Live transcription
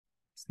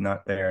It's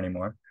not there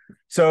anymore.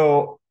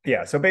 So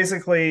yeah, so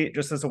basically,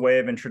 just as a way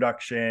of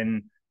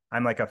introduction,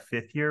 I'm like a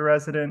fifth year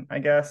resident, I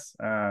guess.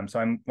 So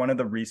I'm one of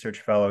the research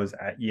fellows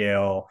at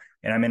Yale,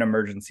 and I'm in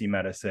emergency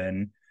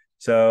medicine.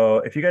 So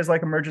if you guys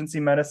like emergency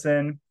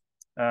medicine,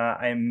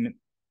 I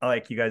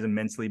like you guys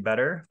immensely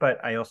better,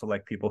 but I also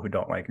like people who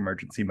don't like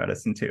emergency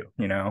medicine too.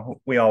 You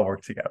know, we all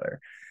work together.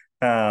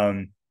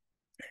 Um,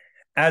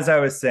 as I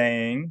was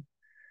saying,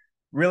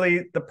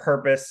 really the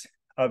purpose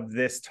of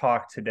this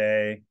talk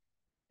today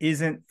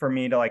isn't for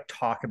me to like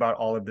talk about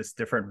all of this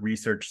different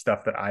research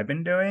stuff that I've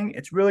been doing.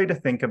 It's really to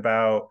think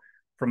about,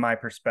 from my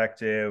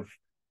perspective,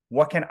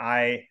 what can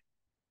I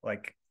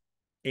like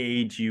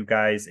aid you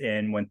guys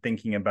in when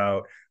thinking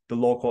about the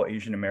local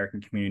Asian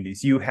American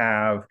communities you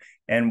have,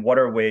 and what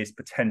are ways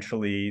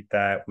potentially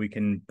that we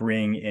can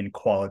bring in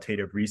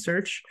qualitative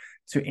research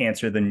to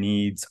answer the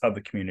needs of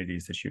the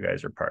communities that you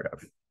guys are part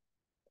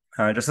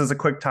of. Just as a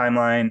quick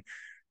timeline,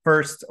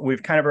 first,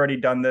 we've kind of already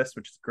done this,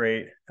 which is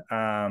great,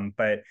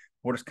 but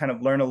we'll just kind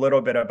of learn a little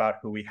bit about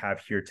who we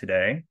have here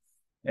today.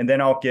 And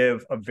then I'll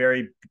give a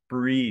very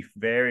brief,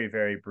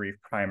 very brief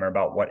primer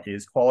about what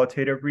is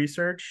qualitative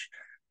research.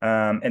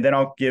 And then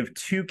I'll give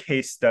two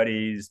case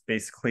studies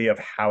basically of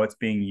how it's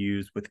being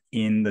used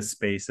within the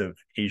space of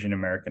Asian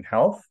American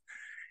health.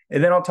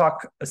 And then I'll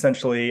talk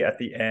essentially at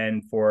the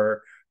end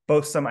for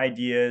both some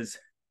ideas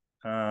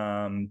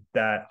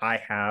that I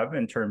have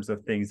in terms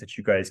of things that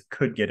you guys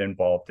could get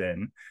involved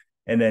in.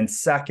 And then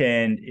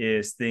second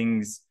is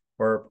things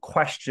or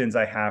questions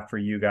I have for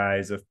you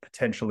guys of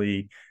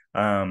potentially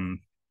kind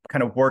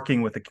of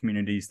working with the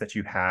communities that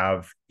you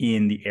have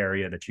in the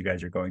area that you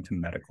guys are going to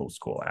medical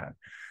school at.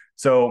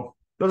 So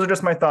those are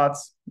just my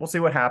thoughts. We'll see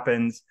what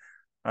happens.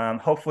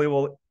 Hopefully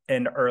we'll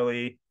end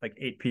early, like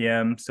 8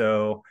 p.m.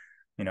 So,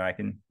 you know, I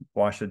can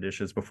wash the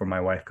dishes before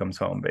my wife comes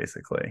home,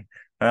 basically.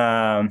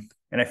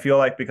 And I feel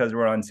like because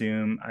we're on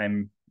Zoom,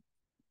 I'm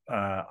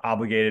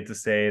obligated to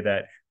say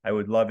that I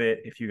would love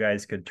it if you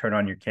guys could turn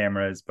on your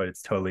cameras, but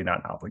it's totally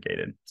not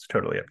obligated. It's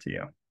totally up to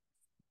you.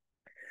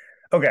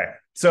 Okay,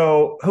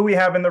 so who we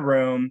have in the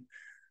room?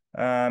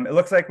 It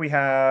looks like we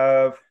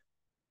have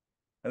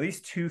at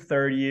least two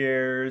third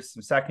years,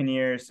 some second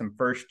years, some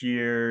first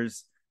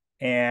years,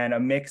 and a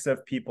mix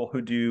of people who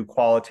do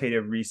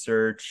qualitative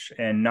research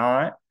and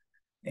not,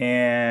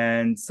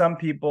 and some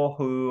people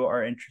who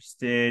are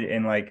interested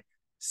in like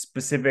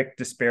specific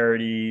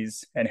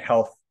disparities and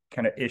health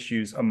kind of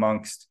issues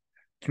amongst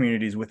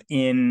communities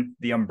within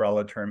the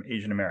umbrella term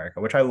Asian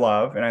America, which I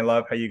love. And I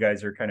love how you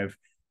guys are kind of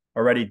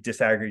already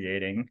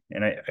disaggregating.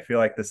 And I feel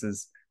like this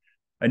is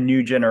a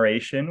new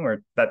generation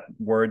where that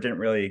word didn't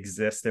really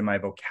exist in my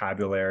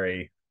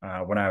vocabulary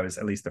when I was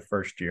at least a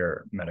first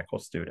year medical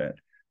student.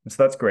 And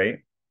so that's great.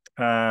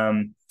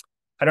 I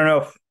don't know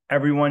if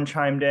everyone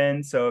chimed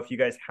in. So if you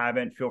guys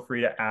haven't, feel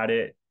free to add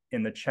it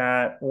in the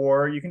chat,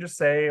 or you can just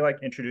say, like,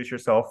 introduce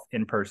yourself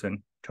in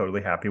person.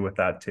 Totally happy with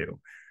that too.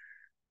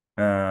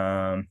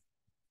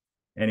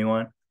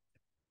 Anyone?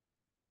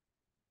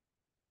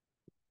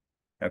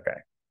 Okay.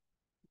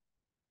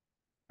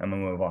 I'm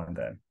gonna move on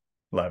then.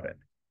 Love it.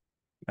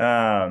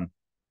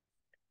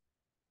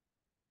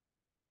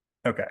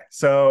 Okay.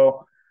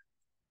 So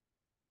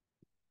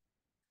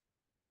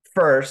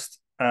first,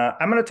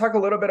 I'm going to talk a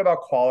little bit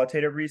about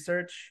qualitative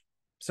research.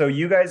 So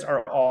you guys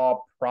are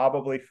all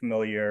probably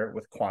familiar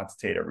with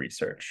quantitative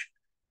research,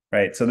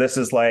 right? So this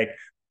is like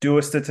do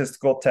a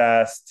statistical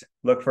test,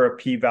 look for a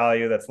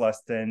p-value that's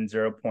less than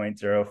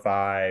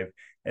 0.05,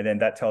 and then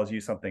that tells you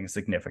something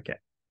significant,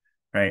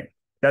 right?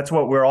 That's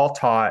what we're all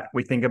taught.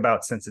 We think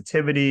about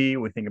sensitivity,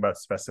 we think about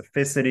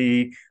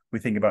specificity, we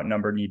think about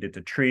number needed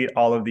to treat,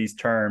 all of these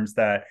terms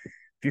that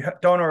if you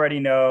don't already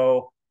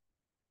know,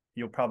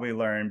 you'll probably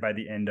learn by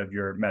the end of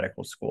your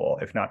medical school,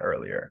 if not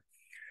earlier.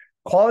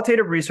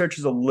 Qualitative research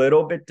is a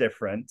little bit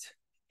different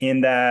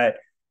in that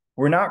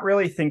we're not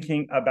really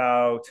thinking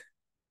about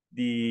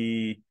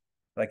the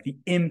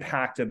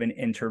impact of an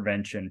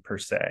intervention per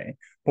se,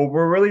 but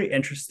we're really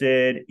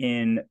interested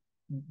in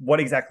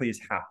what exactly is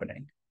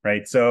happening,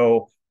 right?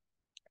 So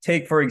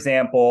take, for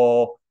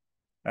example,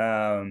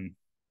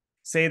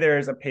 say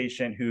there's a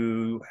patient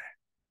who,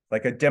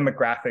 like a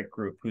demographic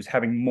group who's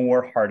having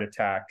more heart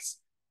attacks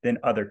than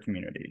other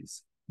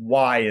communities.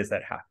 Why is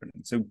that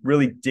happening? So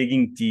really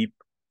digging deep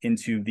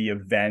into the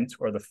event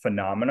or the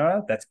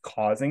phenomena that's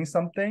causing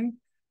something.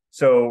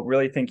 So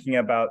really thinking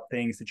about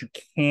things that you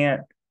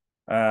can't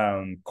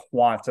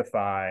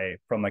quantify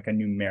from like a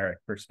numeric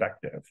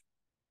perspective.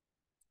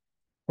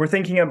 We're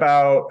thinking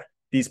about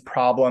these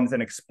problems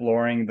and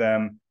exploring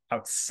them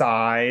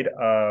outside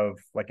of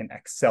like an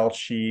Excel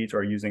sheet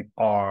or using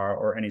R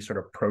or any sort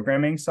of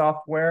programming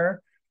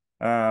software,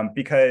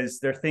 because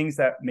they're things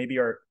that maybe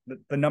are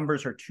the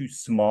numbers are too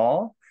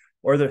small,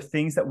 or they're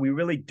things that we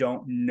really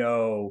don't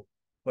know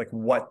like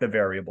what the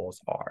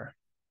variables are.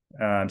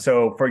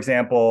 So for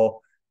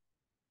example,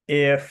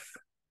 if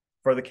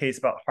for the case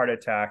about heart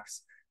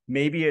attacks,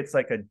 maybe it's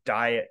like a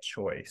diet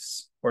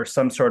choice or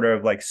some sort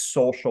of like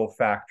social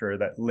factor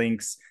that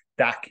links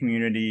that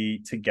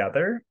community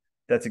together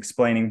that's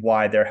explaining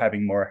why they're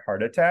having more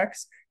heart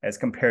attacks as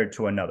compared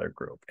to another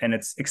group. And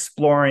it's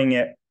exploring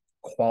it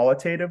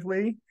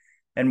qualitatively.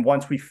 And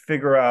once we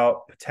figure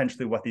out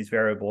potentially what these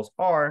variables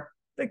are,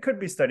 they could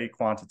be studied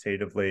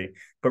quantitatively,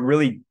 but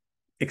really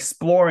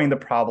exploring the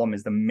problem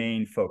is the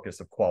main focus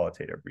of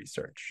qualitative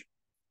research.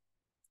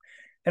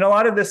 And a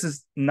lot of this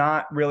is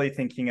not really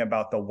thinking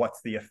about the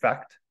what's the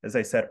effect, as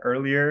I said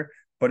earlier,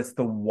 but it's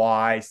the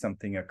why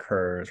something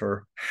occurs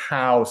or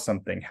how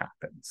something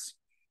happens.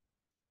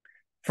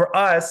 For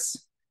us,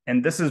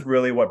 and this is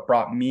really what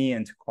brought me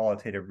into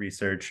qualitative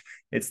research,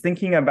 it's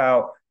thinking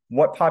about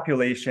what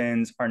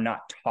populations are not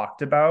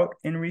talked about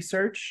in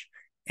research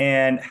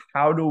and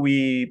how do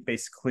we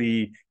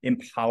basically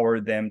empower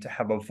them to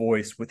have a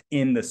voice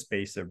within the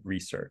space of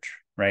research,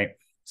 right?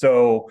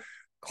 So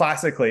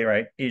classically,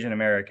 right, Asian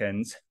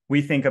Americans,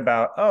 we think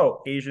about,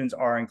 oh, Asians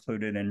are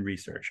included in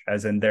research,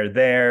 as in they're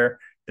there.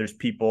 There's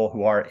people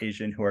who are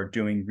Asian who are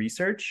doing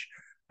research.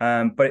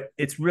 But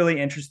it's really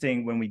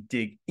interesting when we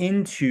dig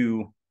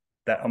into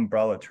that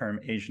umbrella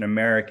term, Asian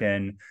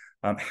American,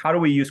 how do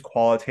we use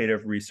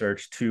qualitative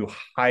research to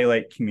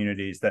highlight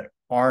communities that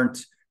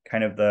aren't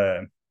kind of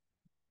the,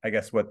 I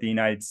guess, what the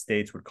United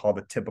States would call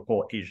the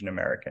typical Asian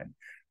American,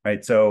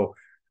 right? So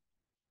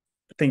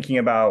thinking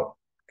about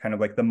kind of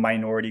like the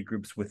minority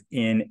groups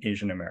within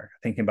Asian America,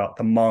 thinking about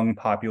the Hmong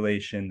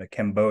population, the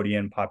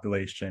Cambodian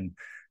population,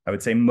 I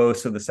would say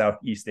most of the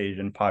Southeast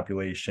Asian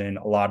population,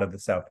 a lot of the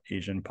South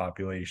Asian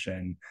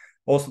population,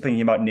 also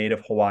thinking about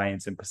Native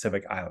Hawaiians and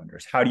Pacific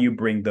Islanders. How do you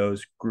bring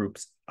those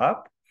groups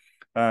up,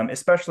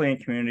 especially in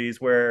communities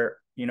where,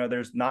 you know,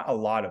 there's not a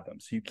lot of them,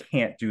 so you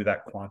can't do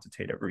that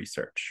quantitative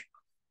research.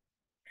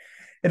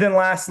 And then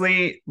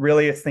lastly,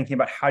 really it's thinking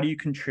about how do you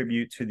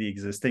contribute to the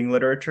existing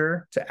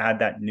literature to add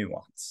that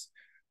nuance?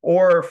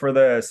 Or for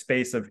the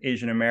space of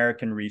Asian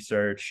American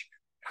research,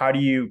 how do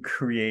you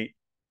create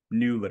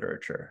new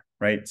literature,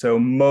 right? So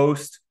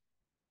most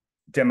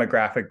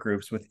demographic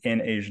groups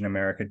within Asian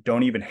America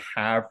don't even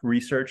have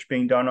research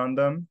being done on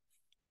them,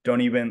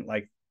 don't even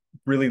like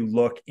really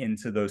look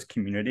into those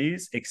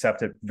communities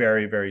except at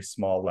very, very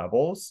small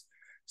levels.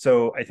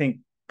 So I think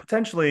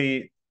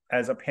potentially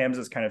as APAMSA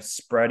has kind of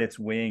spread its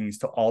wings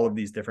to all of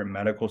these different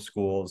medical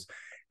schools,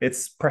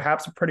 it's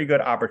perhaps a pretty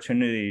good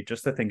opportunity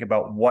just to think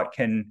about what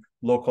can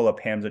local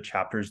APAMSA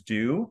chapters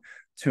do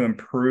to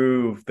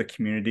improve the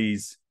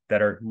communities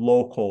that are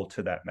local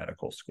to that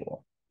medical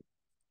school.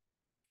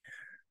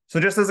 So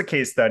just as a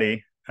case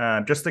study,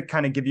 just to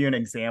kind of give you an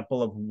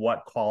example of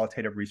what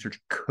qualitative research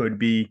could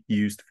be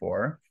used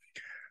for,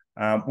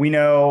 we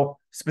know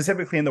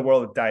specifically in the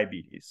world of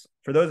diabetes,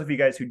 for those of you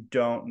guys who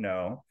don't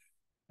know,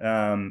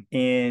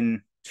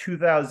 in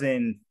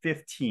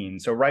 2015,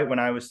 so right when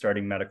I was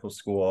starting medical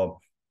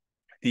school,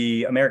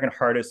 the American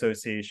Heart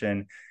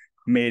Association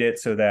made it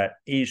so that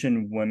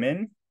Asian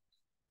women,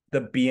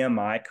 the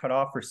BMI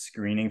cutoff for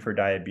screening for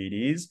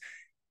diabetes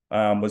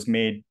was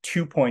made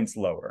 2 points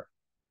lower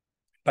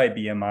by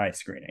BMI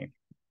screening.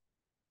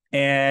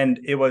 And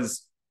it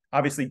was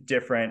obviously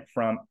different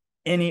from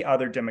any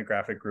other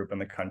demographic group in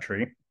the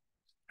country.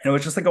 And it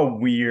was just like a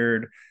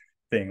weird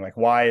thing, like,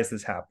 why is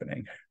this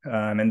happening?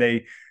 And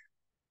they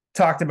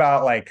talked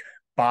about like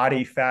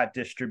body fat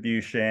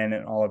distribution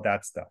and all of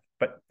that stuff.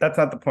 But that's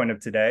not the point of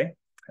today.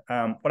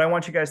 What I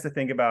want you guys to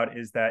think about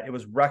is that it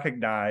was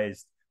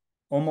recognized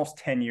almost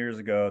 10 years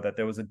ago that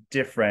there was a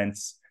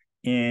difference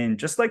in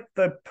just like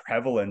the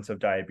prevalence of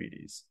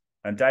diabetes.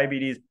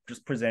 Diabetes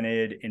just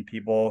presented in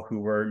people who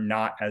were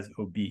not as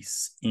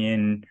obese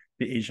in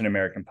the Asian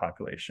American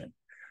population.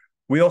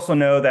 We also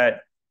know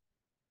that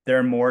there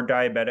are more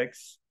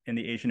diabetics in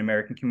the Asian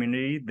American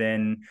community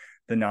than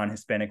the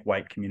non-Hispanic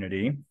white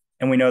community.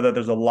 And we know that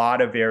there's a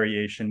lot of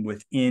variation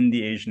within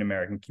the Asian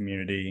American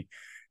community,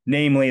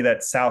 namely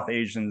that South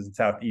Asians and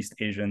Southeast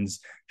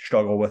Asians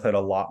struggle with it a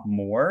lot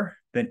more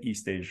than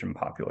East Asian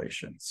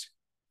populations.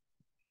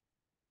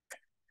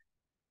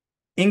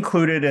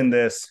 Included in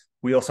this,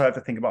 we also have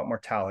to think about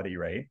mortality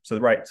rate. So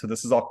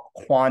this is all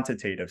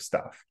quantitative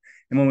stuff.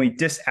 And when we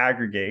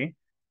disaggregate,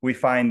 we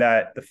find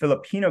that the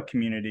Filipino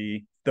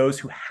community, those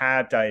who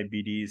have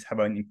diabetes, have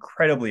an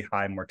incredibly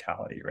high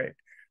mortality rate,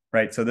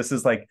 right? So this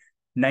is like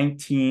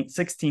 16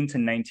 to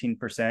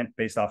 19%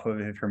 based off of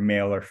if you're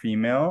male or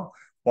female.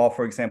 While,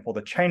 for example,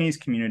 the Chinese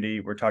community,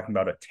 we're talking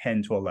about a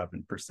 10 to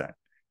 11%,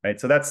 right?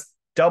 So that's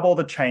double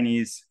the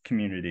Chinese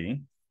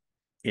community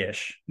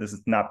ish. This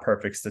is not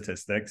perfect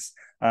statistics.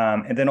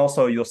 And then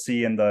also you'll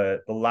see in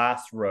the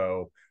last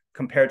row,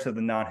 compared to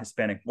the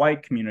non-Hispanic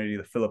white community,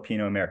 the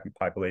Filipino American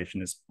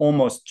population is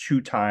almost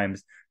 2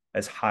 times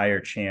as higher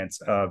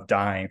chance of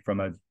dying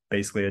from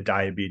basically a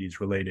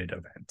diabetes related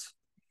event.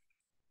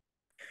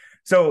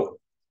 So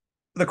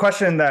the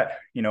question that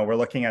we're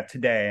looking at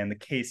today and the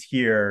case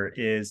here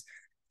is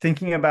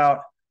thinking about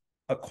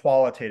a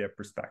qualitative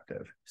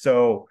perspective.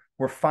 So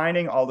we're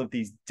finding all of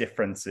these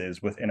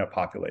differences within a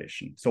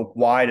population. So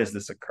why does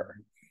this occur?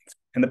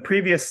 In the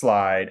previous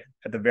slide,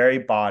 at the very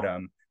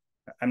bottom,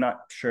 I'm not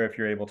sure if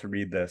you're able to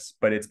read this,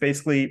 but it's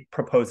basically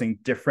proposing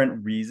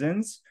different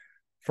reasons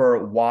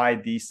for why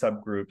these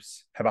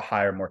subgroups have a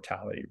higher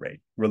mortality rate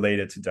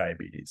related to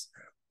diabetes.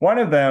 One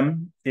of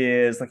them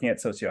is looking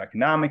at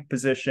socioeconomic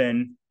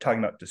position, talking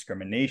about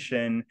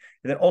discrimination, and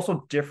then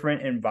also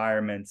different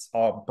environments,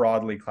 all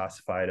broadly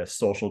classified as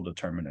social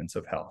determinants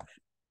of health.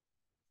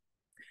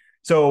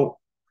 So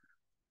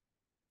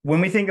when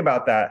we think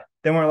about that,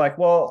 then we're like,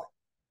 well,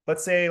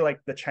 let's say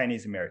like the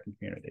Chinese American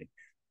community.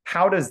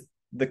 How does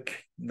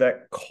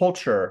the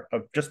culture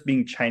of just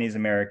being Chinese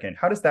American,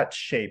 how does that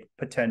shape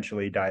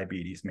potentially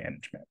diabetes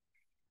management,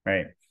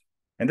 right?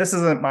 And this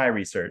isn't my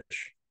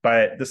research,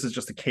 but this is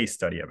just a case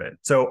study of it.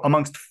 So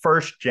amongst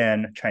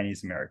first-gen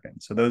Chinese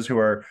Americans, so those who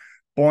are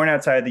born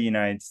outside the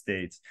United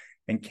States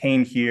and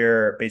came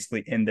here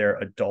basically in their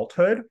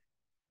adulthood,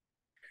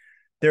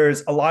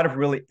 there's a lot of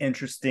really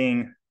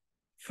interesting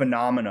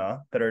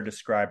phenomena that are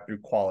described through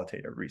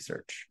qualitative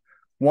research.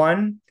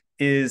 One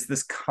is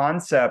this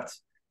concept,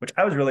 which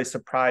I was really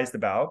surprised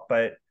about,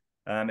 but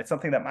it's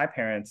something that my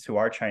parents, who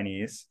are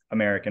Chinese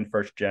American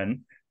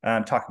first-gen,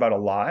 talk about a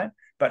lot,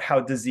 but how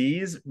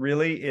disease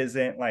really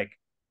isn't like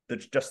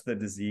just the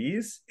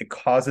disease. It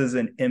causes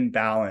an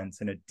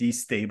imbalance and it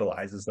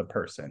destabilizes the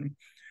person.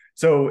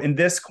 So in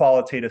this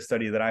qualitative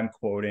study that I'm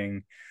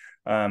quoting,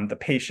 the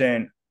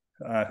patient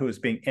who is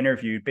being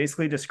interviewed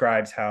basically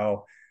describes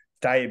how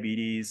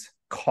diabetes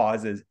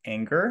causes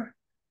anger.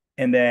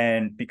 And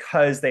then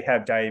because they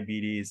have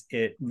diabetes,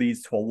 it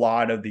leads to a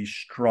lot of these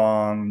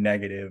strong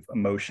negative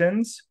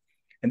emotions.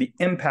 And the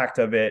impact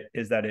of it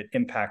is that it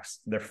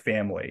impacts their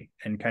family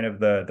and kind of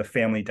the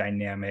family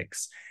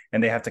dynamics.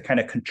 And they have to kind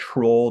of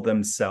control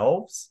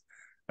themselves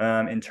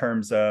in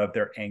terms of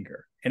their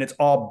anger. And it's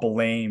all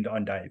blamed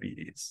on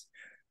diabetes.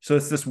 So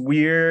it's this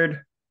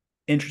weird,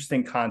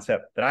 interesting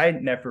concept that I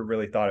never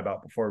really thought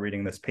about before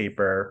reading this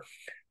paper,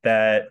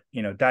 that,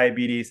 you know,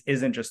 diabetes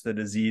isn't just the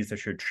disease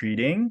that you're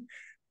treating,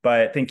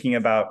 but thinking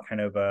about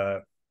kind of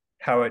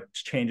how it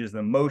changes the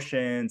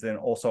emotions, and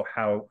also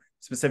how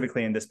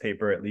specifically in this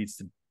paper, it leads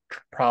to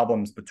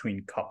problems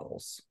between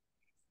couples.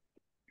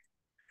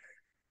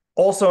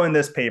 Also in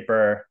this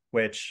paper,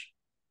 which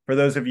for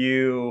those of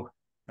you,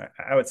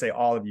 I would say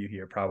all of you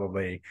here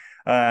probably,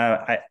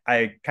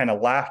 I kind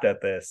of laughed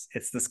at this.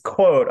 It's this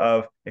quote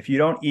of, if you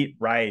don't eat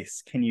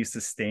rice, can you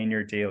sustain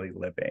your daily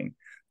living?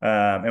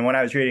 And when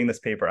I was reading this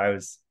paper, I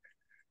was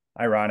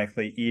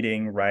ironically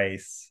eating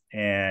rice,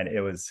 and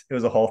it was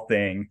a whole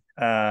thing.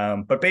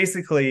 But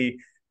basically,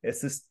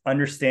 it's this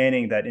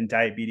understanding that in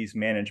diabetes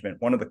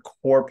management, one of the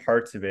core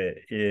parts of it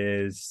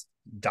is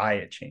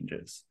diet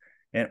changes.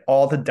 And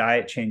all the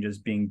diet changes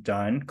being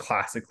done,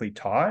 classically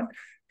taught,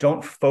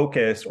 don't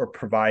focus or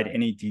provide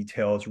any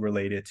details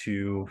related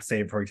to,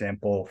 say, for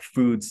example,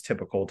 foods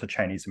typical to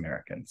Chinese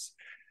Americans.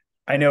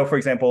 I know, for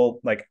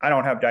example, like I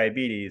don't have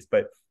diabetes,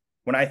 but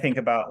when I think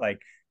about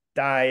like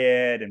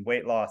diet and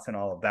weight loss and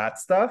all of that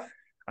stuff,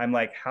 I'm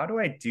like, how do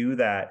I do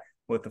that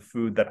with the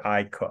food that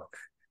I cook?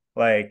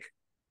 Like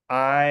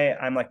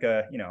I'm like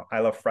I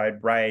love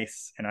fried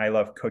rice, and I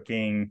love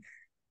cooking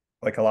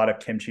like a lot of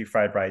kimchi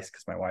fried rice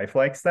because my wife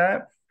likes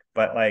that.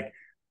 But like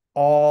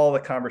all the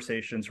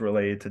conversations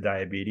related to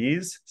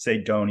diabetes say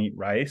don't eat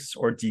rice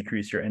or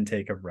decrease your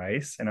intake of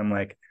rice. And I'm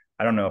like,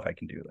 I don't know if I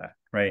can do that.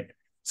 Right.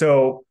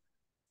 So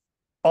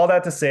all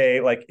that to say,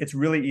 like, it's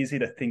really easy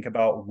to think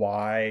about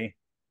why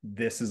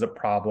this is a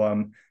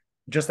problem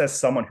just as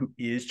someone who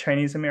is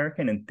Chinese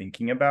American and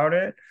thinking about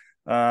it.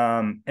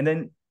 And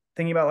then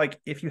thinking about like,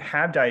 if you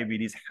have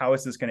diabetes, how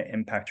is this going to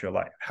impact your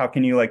life? How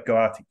can you like go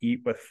out to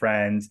eat with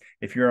friends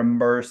if you're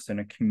immersed in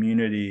a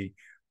community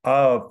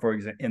of, for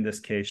example, in this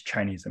case,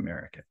 Chinese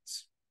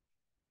Americans?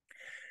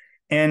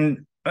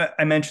 And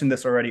I mentioned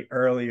this already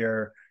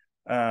earlier,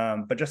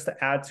 but just to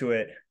add to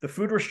it, the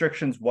food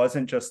restrictions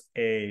wasn't just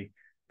the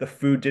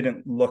food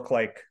didn't look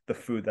like the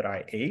food that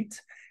I ate.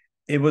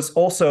 It was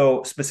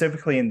also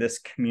specifically in this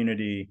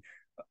community,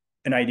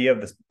 an idea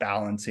of this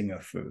balancing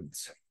of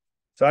foods.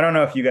 So I don't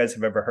know if you guys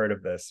have ever heard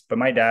of this, but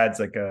my dad's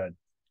like a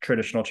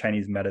traditional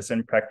Chinese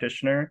medicine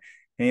practitioner,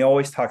 and he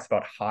always talks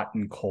about hot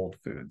and cold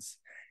foods.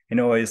 And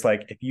always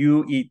like, if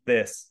you eat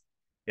this,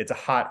 it's a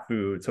hot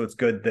food, so it's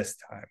good this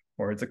time,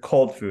 or it's a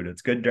cold food,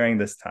 it's good during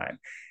this time.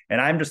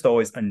 And I'm just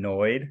always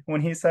annoyed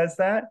when he says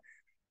that.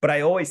 But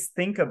I always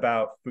think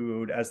about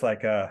food as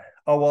like oh,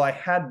 well, I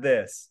had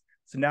this,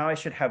 so now I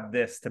should have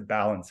this to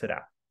balance it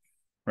out,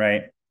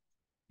 right?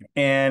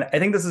 And I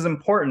think this is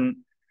important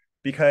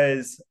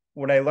because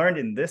what I learned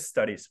in this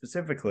study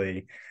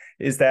specifically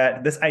is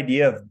that this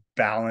idea of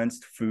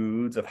balanced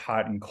foods, of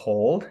hot and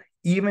cold,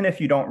 even if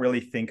you don't really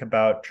think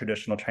about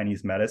traditional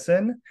Chinese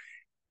medicine,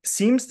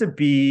 seems to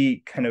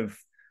be kind of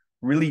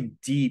really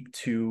deep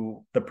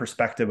to the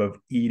perspective of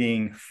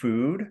eating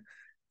food,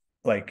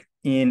 like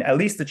in at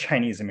least the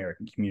Chinese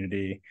American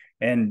community.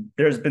 And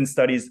there's been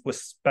studies,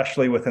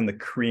 especially within the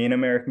Korean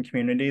American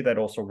community, that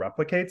also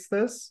replicates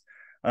this.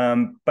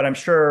 But I'm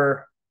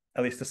sure,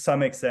 at least to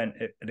some extent,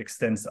 it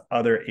extends to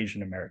other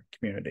Asian American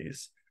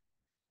communities.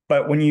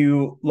 But when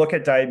you look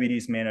at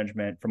diabetes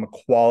management from a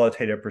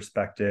qualitative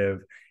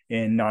perspective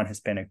in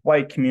non-Hispanic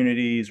white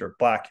communities or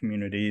Black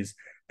communities,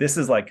 this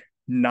is like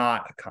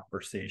not a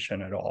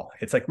conversation at all.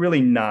 It's like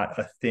really not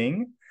a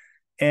thing.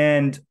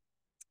 And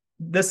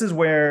this is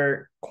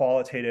where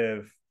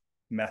qualitative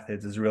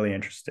methods is really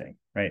interesting,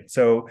 right?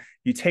 So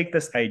you take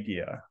this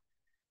idea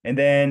and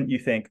then you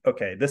think,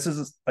 okay, this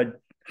is a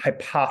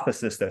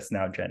hypothesis that's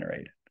now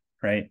generated,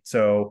 right?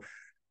 So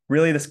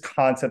really this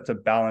concept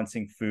of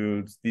balancing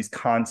foods, these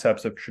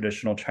concepts of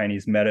traditional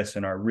Chinese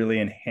medicine are really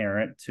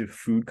inherent to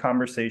food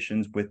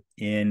conversations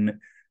within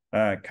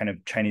kind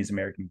of Chinese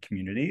American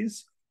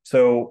communities.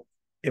 So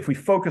if we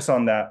focus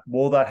on that,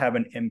 will that have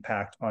an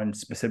impact on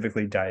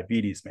specifically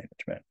diabetes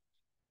management?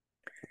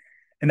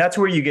 And that's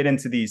where you get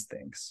into these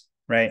things,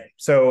 right?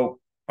 So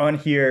on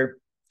here,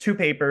 2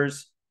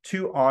 papers,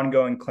 2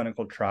 ongoing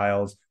clinical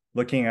trials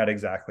looking at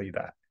exactly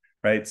that,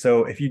 right?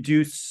 So if you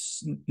do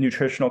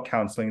nutritional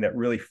counseling that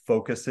really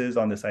focuses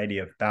on this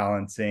idea of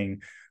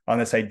balancing, on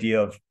this idea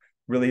of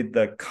really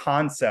the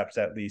concepts,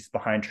 at least,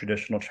 behind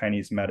traditional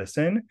Chinese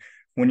medicine,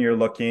 when you're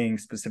looking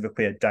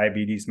specifically at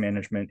diabetes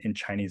management in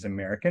Chinese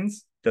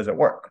Americans, does it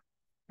work,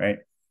 right?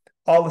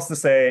 All this to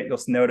say, you'll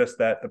notice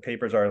that the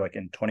papers are like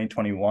in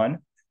 2021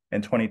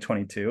 and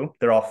 2022.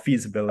 They're all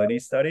feasibility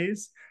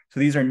studies. So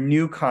these are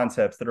new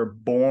concepts that are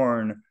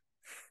born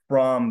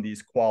from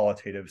these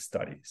qualitative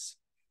studies.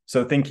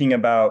 So thinking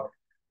about,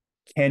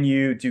 can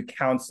you do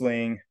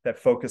counseling that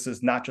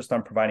focuses not just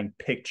on providing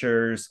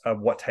pictures of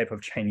what type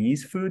of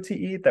Chinese food to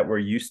eat that we're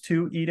used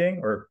to eating,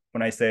 or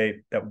when I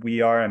say that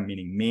we are, I'm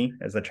meaning me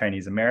as a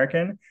Chinese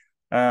American,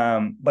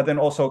 but then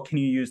also, can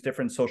you use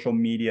different social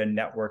media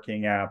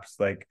networking apps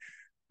like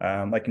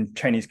in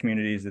Chinese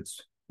communities,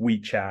 it's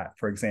WeChat,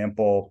 for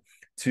example,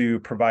 to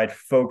provide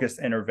focused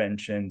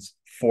interventions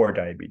for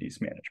diabetes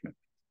management,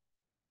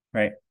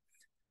 right?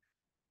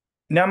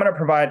 Now I'm going to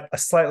provide a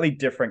slightly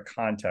different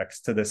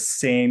context to the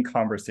same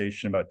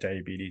conversation about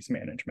diabetes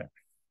management.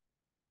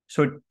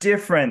 So a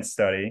different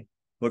study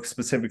looks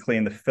specifically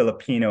in the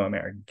Filipino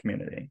American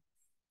community,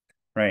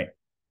 right?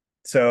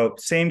 So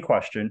same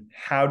question,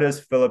 how does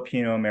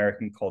Filipino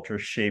American culture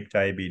shape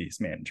diabetes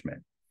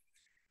management?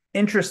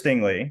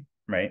 Interestingly,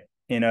 right,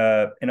 in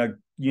a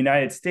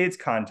United States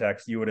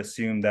context, you would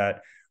assume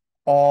that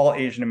all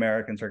Asian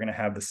Americans are going to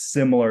have the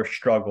similar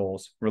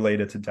struggles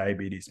related to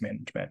diabetes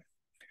management.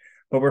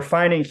 But we're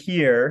finding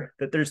here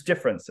that there's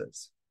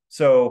differences.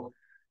 So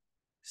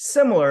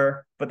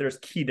similar, but there's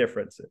key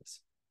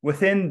differences.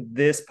 Within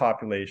this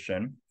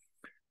population,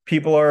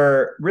 people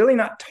are really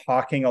not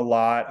talking a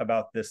lot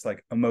about this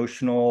like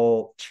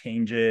emotional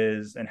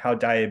changes and how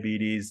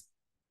diabetes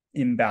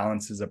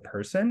imbalances a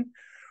person.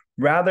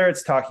 Rather,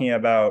 it's talking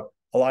about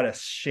a lot of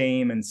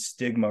shame and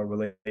stigma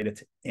related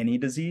to any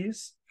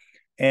disease,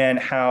 and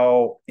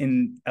how,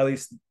 in at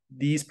least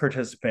these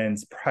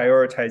participants,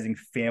 prioritizing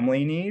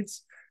family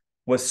needs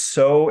was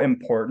so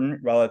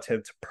important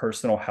relative to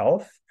personal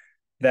health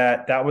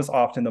that was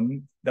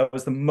often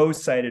the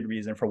most cited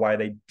reason for why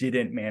they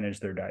didn't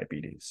manage their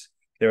diabetes.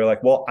 They were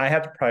like, well, I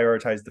have to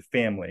prioritize the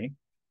family.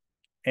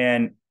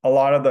 And a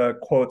lot of the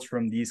quotes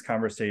from these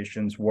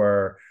conversations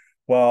were,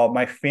 well,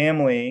 my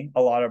family,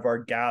 a lot of our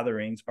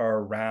gatherings are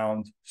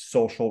around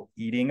social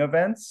eating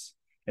events.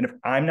 And if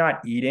I'm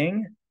not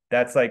eating,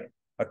 that's like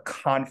a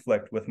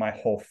conflict with my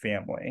whole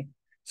family.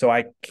 So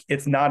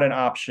it's not an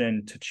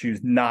option to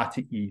choose not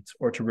to eat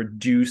or to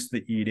reduce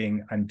the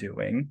eating I'm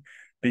doing,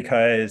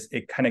 because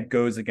it kind of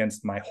goes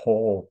against my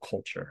whole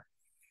culture.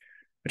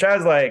 Which I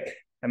was like,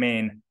 I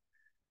mean,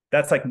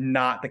 that's like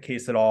not the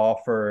case at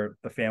all for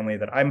the family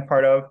that I'm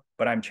part of,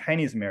 but I'm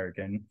Chinese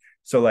American.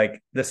 So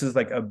like, this is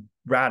like a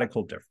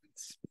radical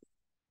difference.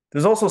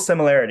 There's also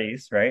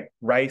similarities, right?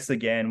 Rice,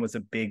 again, was a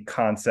big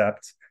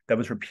concept that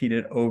was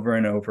repeated over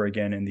and over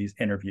again in these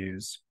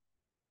interviews.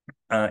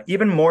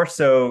 Even more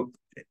so,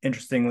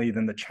 interestingly,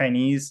 than the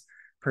Chinese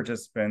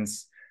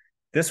participants,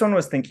 this one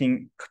was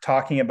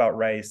talking about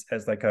rice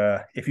as like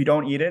if you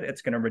don't eat it,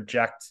 it's going to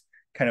reject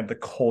kind of the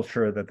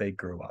culture that they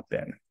grew up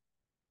in.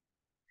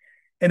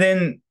 And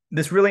then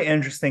this really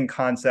interesting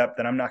concept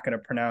that I'm not going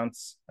to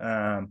pronounce,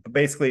 but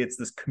basically it's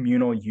this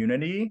communal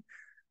unity.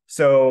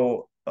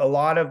 So a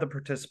lot of the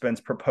participants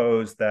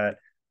proposed that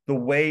the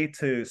way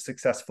to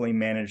successfully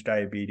manage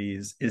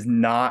diabetes is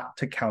not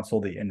to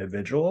counsel the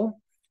individual,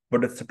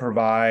 but it's to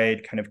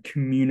provide kind of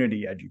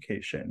community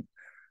education.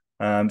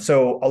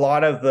 So a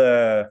lot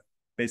of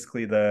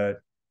basically the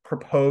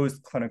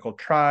proposed clinical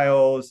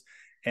trials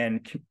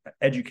and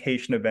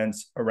education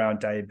events around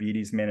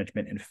diabetes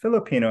management in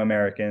Filipino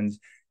Americans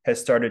has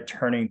started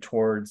turning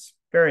towards,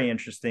 very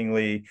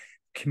interestingly,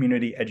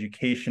 community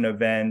education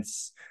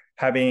events,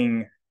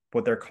 having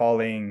what they're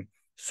calling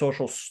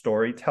social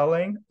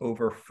storytelling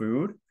over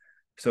food.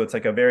 So it's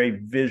like a very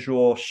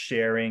visual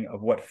sharing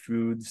of what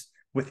foods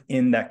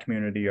within that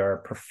community are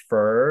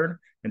preferred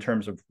in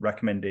terms of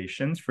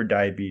recommendations for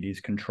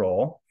diabetes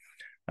control.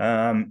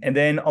 And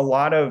then a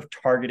lot of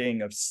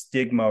targeting of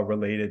stigma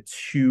related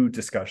to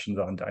discussions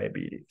on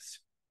diabetes,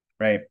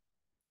 right?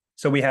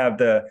 So we have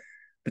the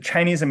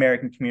Chinese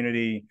American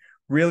community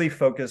really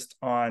focused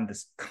on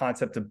this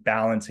concept of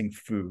balancing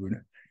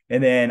food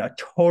And then a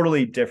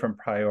totally different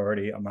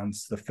priority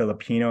amongst the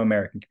Filipino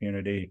American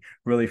community,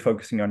 really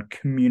focusing on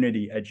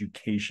community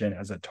education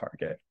as a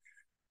target.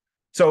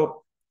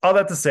 So, all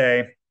that to say,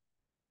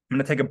 I'm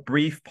going to take a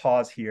brief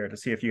pause here to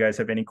see if you guys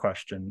have any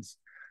questions.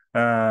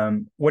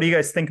 What do you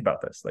guys think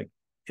about this? Like,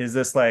 is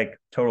this like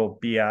total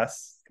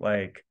BS?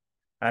 Like,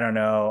 I don't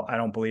know. I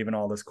don't believe in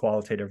all this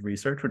qualitative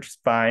research, which is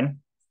fine.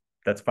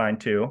 That's fine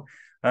too.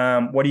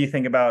 What do you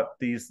think about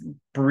these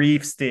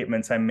brief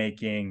statements I'm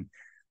making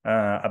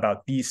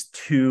about these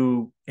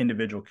two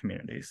individual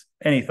communities?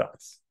 Any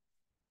thoughts?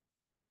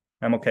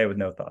 I'm okay with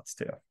no thoughts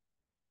too.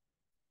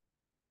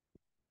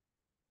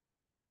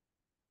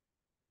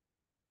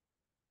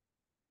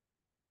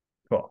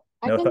 Cool.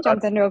 I No can jump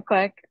thoughts? in real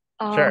quick.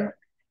 Um, Sure.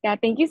 yeah,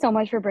 thank you so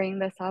much for bringing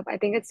this up. I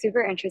think it's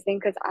super interesting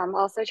because I'm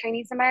also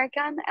Chinese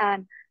American,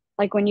 and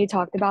like when you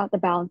talked about the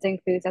balancing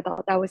foods, I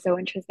thought that was so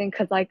interesting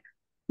because like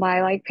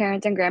my like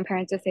parents and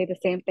grandparents would say the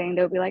same thing.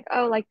 They'll be like,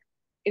 "Oh, like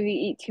if you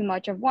eat too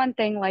much of one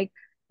thing, like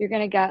you're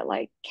gonna get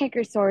like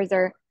canker sores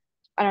or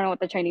I don't know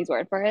what the Chinese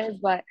word for it is,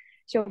 but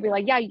she'll be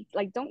like, yeah, you,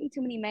 like don't eat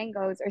too many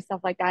mangoes or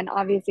stuff like that." And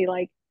obviously,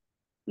 like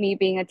me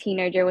being a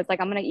teenager was like,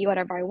 I'm gonna eat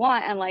whatever I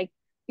want. And like,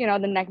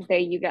 the next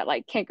day you get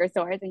like canker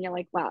sores and you're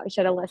like, wow, I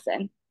should have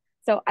listened.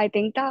 So I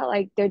think that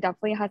like there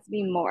definitely has to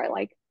be more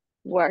like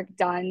work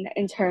done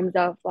in terms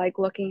of like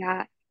looking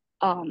at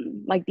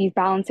like these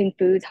balancing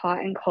foods, hot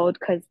and cold,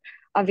 because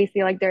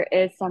obviously like there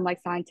is some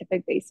like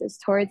scientific basis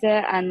towards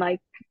it. And like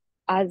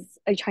as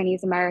a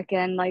Chinese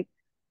American, like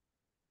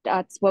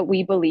that's what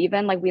we believe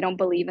in. Like we don't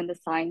believe in the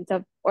science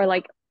of, or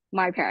like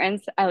my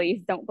parents at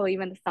least don't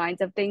believe in the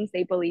science of things.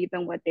 They believe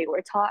in what they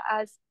were taught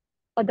as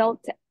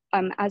adults,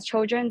 as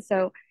children.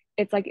 So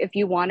it's like if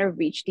you want to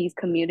reach these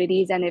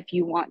communities and if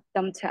you want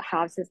them to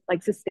have this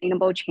like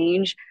sustainable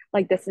change,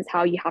 like this is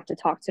how you have to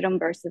talk to them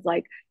versus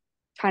like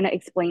trying to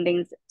explain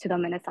things to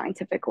them in a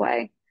scientific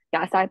way.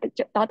 Yeah, so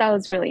thought that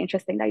was really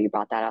interesting that you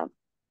brought that up.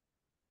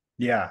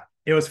 Yeah,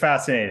 it was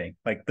fascinating.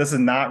 Like this is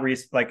not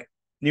like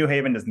New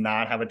Haven does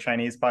not have a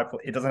Chinese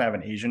population. It doesn't have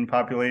an Asian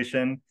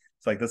population.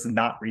 It's like this is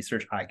not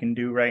research I can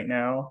do right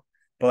now.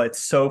 But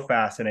it's so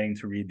fascinating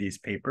to read these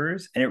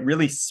papers, and it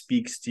really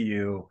speaks to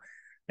you.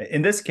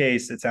 In this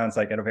case, it sounds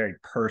like at a very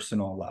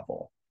personal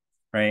level,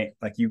 right?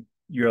 Like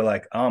you're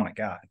like, oh my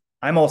God.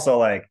 I'm also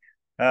like,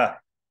 I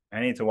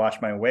need to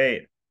watch my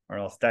weight or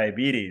else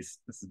diabetes.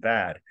 This is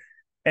bad.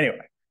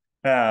 Anyway,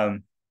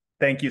 um,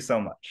 thank you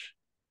so much.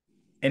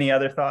 Any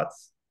other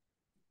thoughts?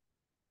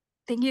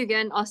 Thank you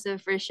again also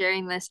for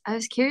sharing this. I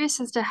was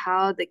curious as to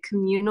how the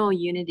communal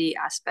unity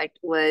aspect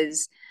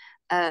was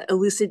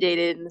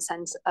elucidated in the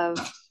sense of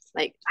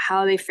like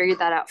how they figured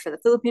that out for the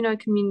Filipino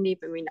community,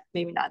 but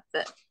maybe not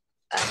the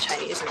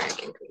Chinese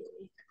American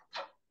community.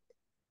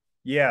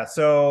 Yeah.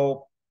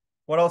 So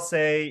what I'll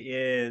say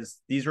is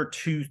these were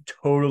two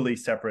totally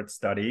separate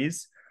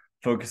studies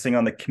focusing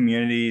on the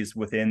communities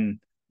within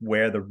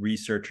where the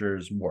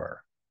researchers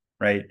were,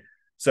 right?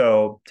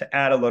 So to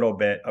add a little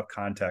bit of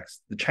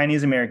context, the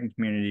Chinese American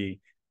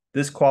community,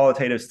 this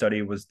qualitative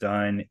study was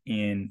done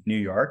in New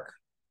York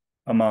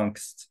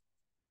amongst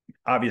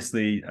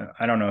obviously,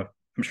 I don't know,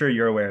 I'm sure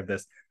you're aware of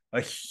this,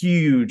 a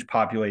huge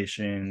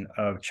population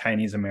of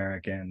Chinese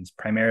Americans,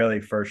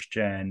 primarily first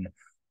gen.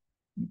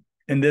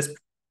 In this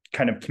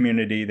kind of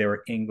community, they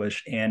were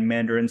English and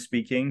Mandarin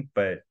speaking,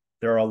 but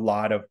there are a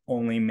lot of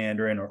only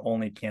Mandarin or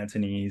only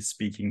Cantonese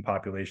speaking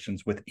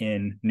populations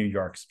within New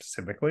York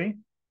specifically.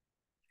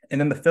 And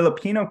then the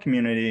Filipino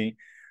community,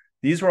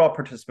 these were all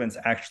participants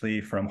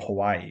actually from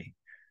Hawaii.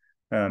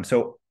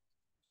 So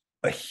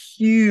a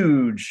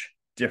huge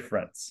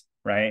difference,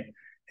 right?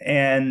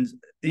 And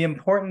the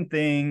important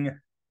thing,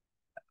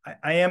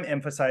 I am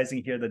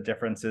emphasizing here the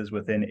differences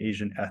within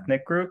Asian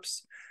ethnic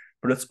groups,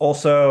 but it's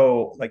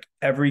also like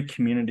every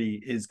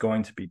community is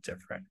going to be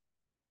different,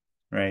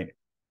 right?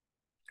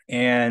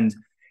 And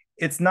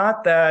it's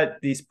not that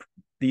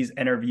these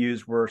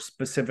interviews were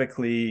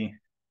specifically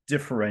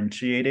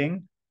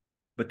differentiating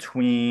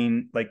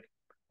between like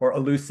or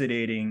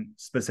elucidating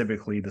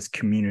specifically this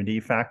community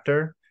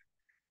factor.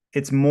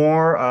 It's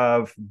more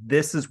of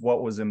this is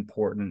what was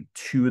important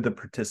to the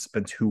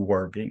participants who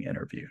were being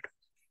interviewed,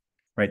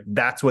 right?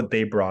 That's what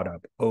they brought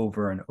up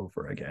over and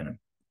over again.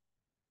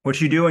 What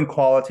you do in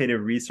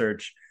qualitative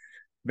research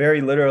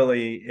very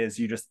literally is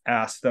you just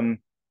ask them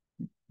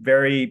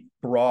very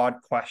broad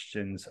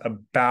questions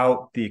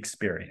about the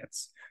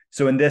experience.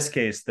 So in this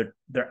case,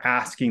 they're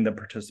asking the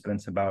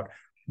participants about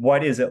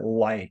what is it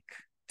like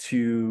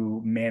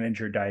to manage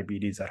your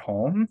diabetes at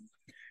home,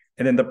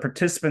 and then the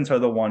participants are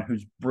the one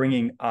who's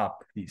bringing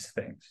up these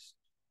things,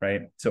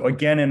 right? So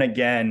again and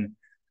again,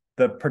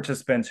 the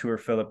participants who are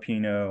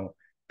Filipino,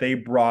 they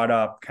brought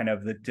up kind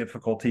of the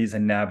difficulties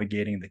in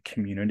navigating the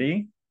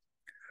community,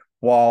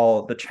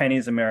 while the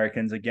Chinese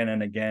Americans again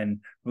and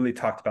again really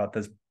talked about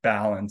this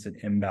balance and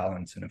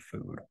imbalance in a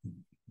food.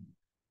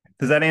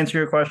 Does that answer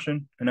your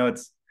question? I know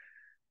it's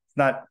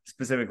not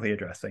specifically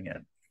addressing it.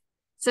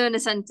 So in a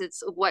sense,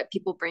 it's what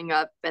people bring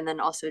up, and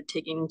then also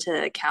taking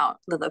into account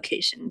the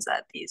locations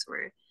that these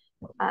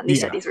Yeah,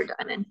 studies were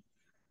done in.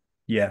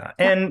 Yeah.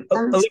 Yeah, And that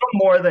a was little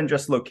more than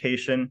just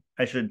location.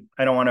 I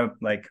don't want to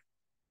like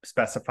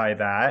specify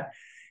that.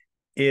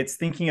 It's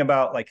thinking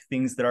about like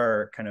things that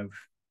are kind of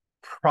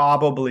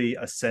probably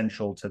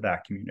essential to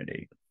that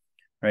community,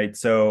 right?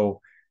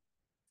 So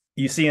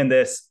you see in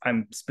this,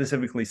 I'm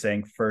specifically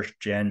saying first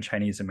gen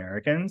Chinese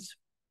Americans,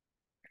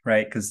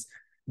 right? Because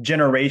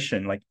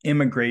generation, like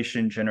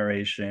immigration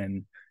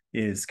generation,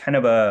 is kind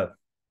of a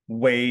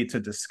way to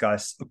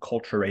discuss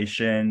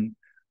acculturation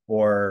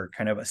or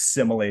kind of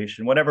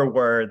assimilation, whatever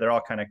word, they're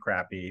all kind of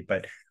crappy,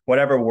 but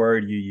whatever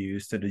word you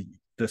use to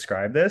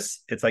describe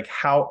this, it's like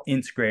how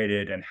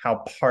integrated and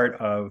how part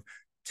of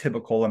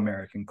typical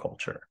American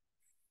culture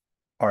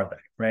are they,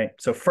 right?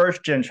 So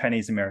first gen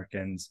Chinese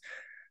Americans,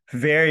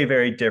 very,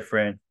 very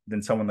different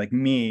than someone like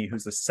me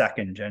who's a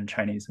second gen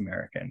Chinese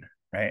American,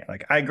 right?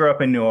 Like I grew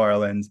up in New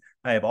Orleans.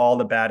 I have all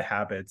the bad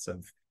habits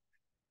of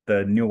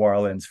the New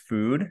Orleans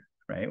food,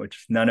 right?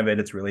 Which none of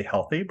it's really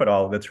healthy, but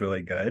all of it's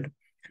really good.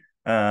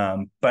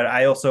 But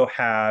I also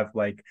have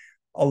like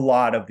a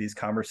lot of these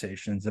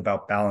conversations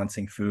about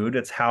balancing food.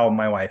 It's how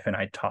my wife and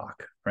I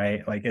talk,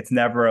 right? Like it's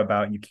never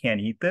about you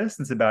can't eat this.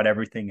 It's about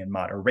everything in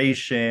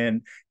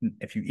moderation.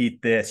 If you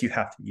eat this, you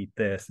have to eat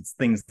this. It's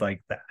things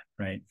like that,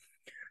 right?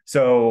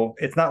 So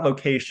it's not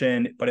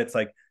location, but it's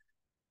like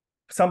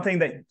something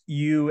that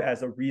you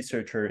as a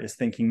researcher is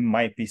thinking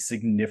might be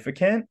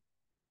significant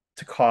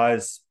to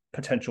cause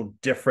potential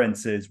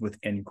differences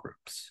within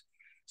groups.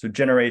 So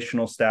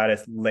generational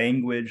status,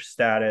 language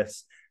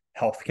status,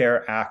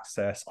 healthcare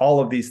access,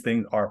 all of these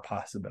things are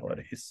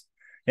possibilities.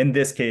 In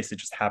this case, it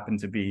just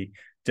happened to be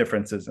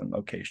differences in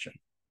location.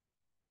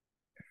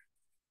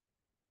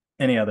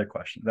 Any other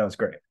questions? That was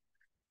great.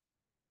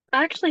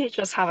 I actually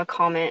just have a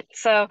comment.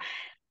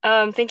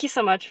 Thank you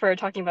so much for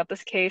talking about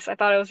this case. I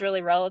thought it was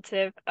really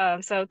relative.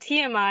 So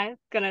TMI,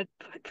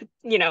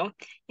 you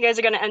guys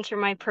are gonna enter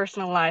my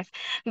personal life.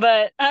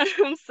 But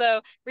so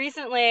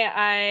recently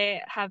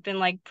I have been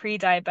like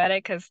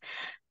pre-diabetic because,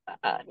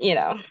 you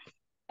know,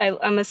 I'm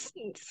have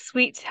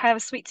a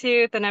sweet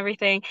tooth and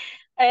everything.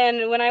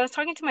 And when I was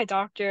talking to my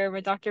doctor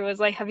was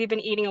like, "Have you been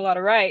eating a lot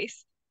of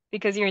rice?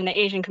 Because you're in the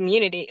Asian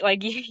community, like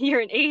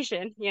you're an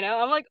Asian, you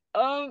know?" I'm like,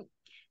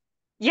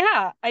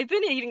 yeah, I've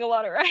been eating a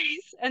lot of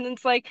rice. And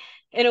it's like,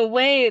 in a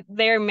way,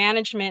 their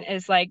management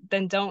is like,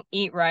 then don't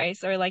eat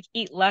rice or like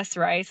eat less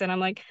rice. And I'm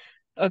like,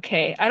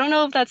 okay, I don't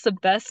know if that's the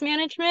best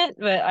management,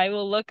 but I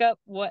will look up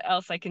what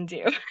else I can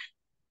do.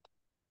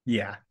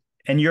 Yeah.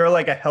 And you're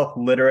like a health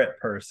literate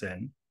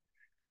person,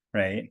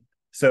 right?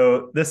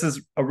 So this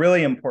is a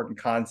really important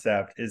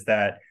concept is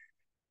that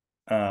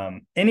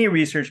any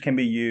research can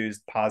be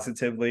used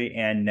positively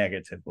and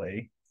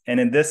negatively. And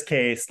in this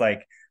case,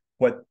 like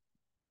what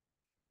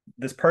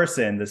this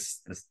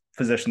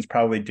physician's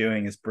probably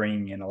doing is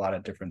bringing in a lot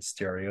of different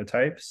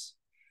stereotypes.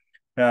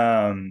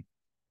 Um,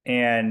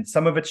 and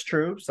some of it's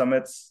true, some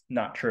of it's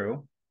not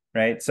true,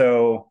 right?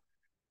 So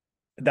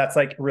that's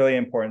like really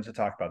important to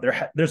talk about.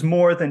 There's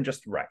more than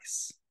just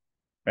rice,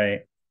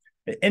 right?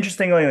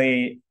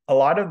 Interestingly, a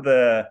lot of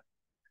the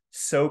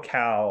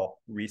SoCal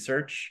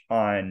research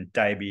on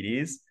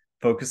diabetes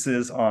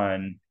focuses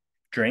on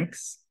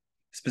drinks,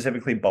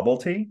 specifically bubble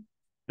tea.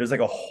 There's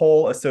like a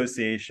whole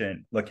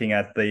association looking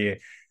at the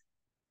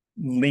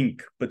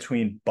link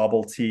between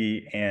bubble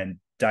tea and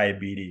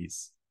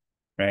diabetes,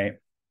 right?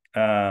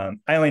 I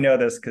only know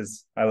this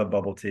because I love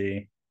bubble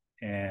tea,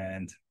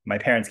 and my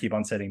parents keep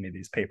on sending me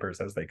these papers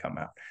as they come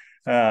out.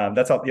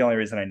 That's the only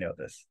reason I know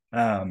this.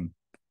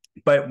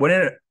 But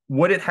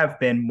would it have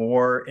been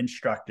more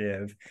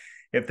instructive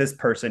if this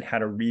person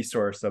had a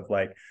resource of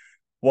like,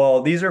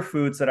 well, these are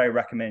foods that I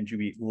recommend you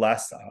eat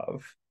less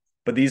of,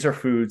 but these are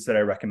foods that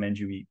I recommend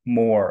you eat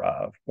more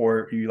of,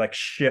 or you like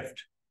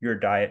shift your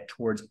diet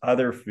towards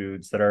other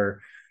foods that are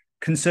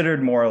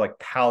considered more like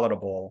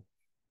palatable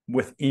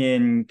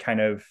within kind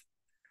of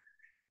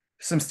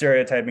some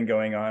stereotyping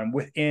going on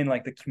within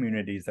like the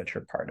communities that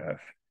you're part of,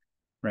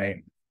 right?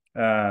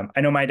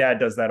 I know my dad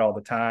does that all the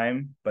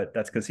time, but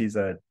that's because he's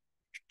a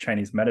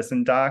Chinese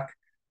medicine doc.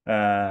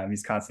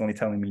 He's constantly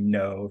telling me,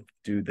 no,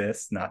 do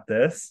this, not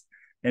this.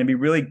 And it'd be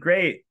really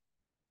great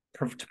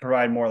to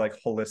provide more like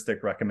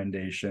holistic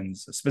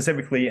recommendations,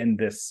 specifically in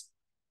this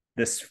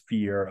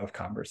sphere of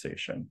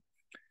conversation.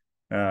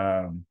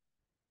 Yeah,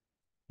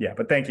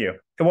 but thank you.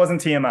 It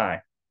wasn't TMI.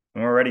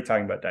 I'm already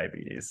talking about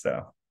diabetes.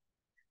 So,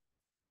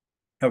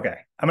 okay,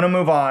 I'm going to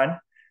move on.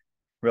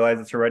 Realize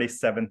it's already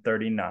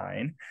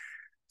 7:39.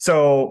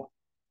 So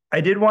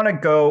I did want to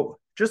go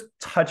just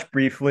touch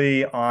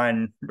briefly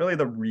on really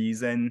the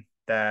reason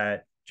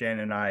that Jan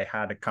and I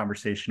had a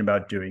conversation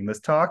about doing this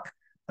talk.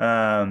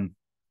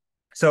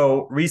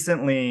 So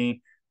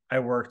recently, I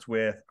worked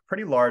with a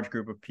pretty large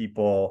group of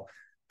people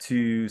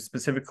to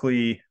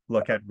specifically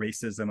look at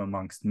racism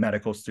amongst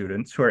medical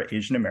students who are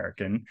Asian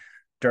American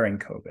during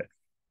COVID.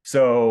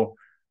 So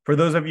for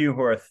those of you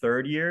who are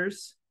third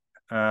years,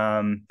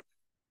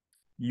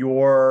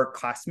 your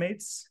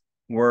classmates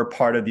were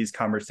part of these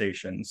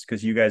conversations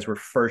because you guys were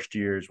first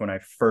years when I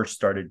first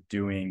started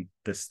doing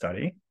this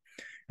study.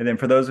 And then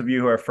for those of you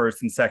who are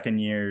first and second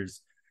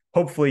years,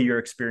 hopefully you're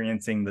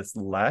experiencing this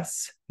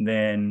less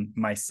than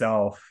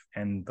myself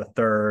and the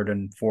third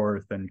and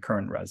fourth and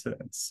current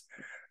residents.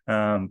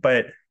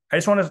 But I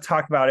just wanted to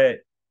talk about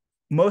it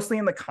mostly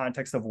in the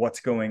context of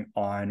what's going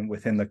on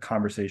within the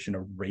conversation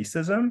of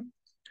racism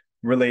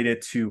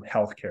related to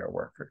healthcare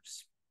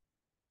workers.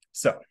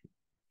 So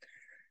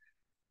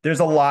there's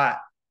a lot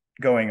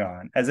going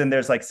on, as in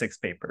there's like 6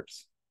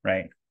 papers,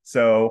 right?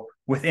 So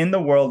within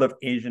the world of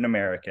Asian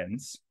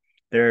Americans,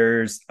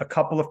 there's a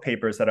couple of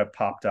papers that have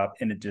popped up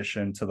in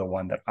addition to the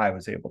one that I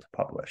was able to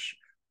publish.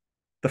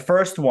 The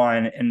first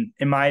one, and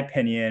in my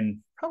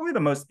opinion, probably the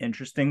most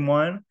interesting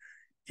one,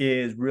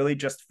 is really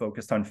just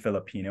focused on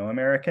Filipino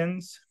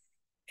Americans.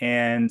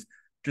 And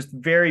just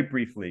very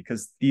briefly,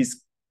 because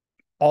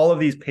all of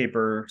these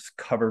papers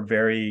cover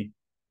very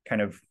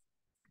kind of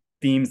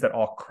themes that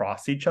all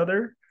cross each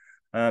other.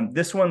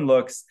 This one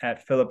looks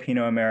at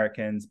Filipino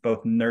Americans,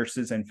 both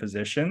nurses and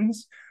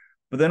physicians,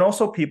 but then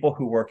also people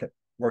who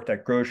worked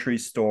at grocery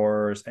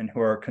stores and who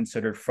are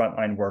considered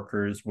frontline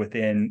workers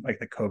within like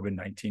the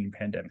COVID-19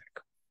 pandemic,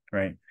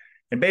 right?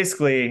 And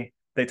basically,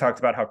 they talked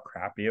about how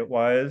crappy it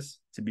was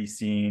to be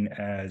seen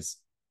as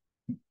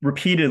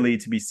repeatedly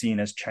to be seen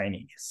as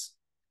Chinese,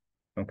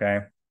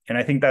 okay? And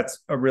I think that's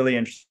a really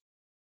interesting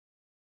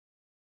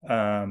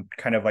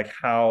kind of like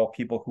how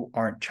people who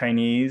aren't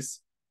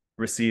Chinese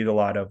received a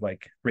lot of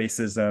like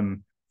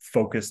racism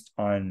focused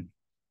on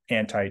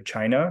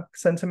anti-China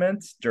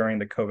sentiments during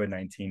the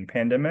COVID-19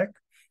 pandemic.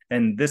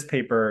 And this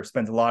paper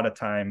spends a lot of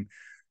time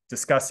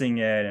discussing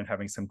it and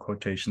having some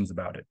quotations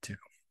about it too.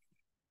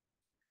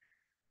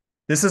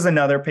 This is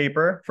another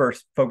paper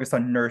focused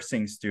on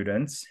nursing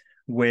students,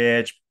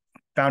 which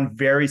found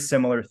very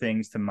similar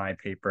things to my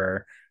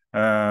paper,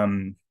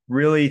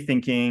 really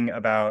thinking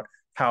about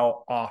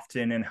how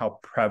often and how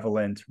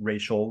prevalent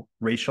racialized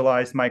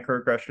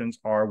microaggressions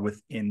are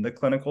within the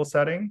clinical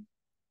setting.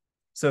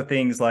 So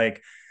things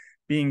like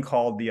being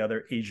called the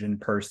other Asian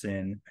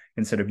person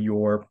instead of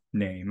your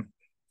name,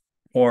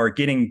 or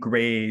getting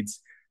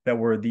grades that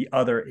were the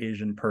other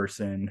Asian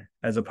person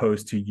as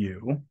opposed to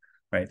you,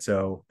 right?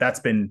 So that's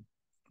been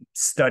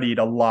studied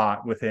a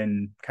lot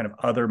within kind of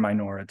other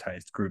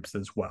minoritized groups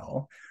as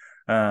well.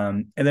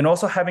 And then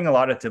also having a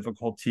lot of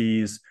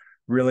difficulties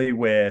really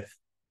with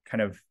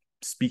kind of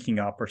speaking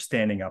up or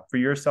standing up for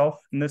yourself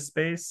in this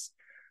space,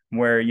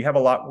 where you have a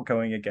lot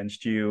going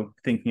against you,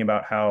 thinking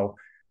about how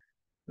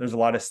there's a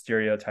lot of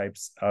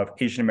stereotypes of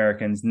Asian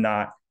Americans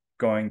not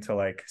going to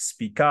like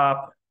speak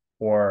up,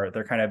 or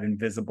they're kind of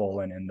invisible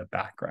and in the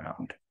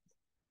background.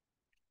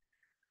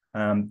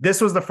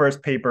 This was the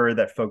first paper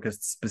that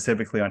focused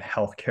specifically on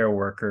healthcare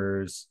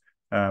workers,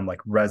 like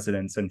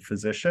residents and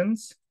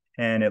physicians.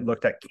 And it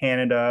looked at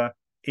Canada,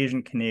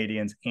 Asian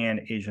Canadians, and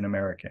Asian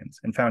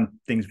Americans, and found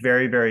things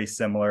very, very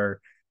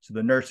similar to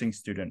the nursing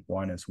student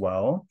one as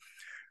well.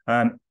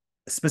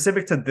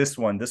 Specific to this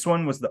one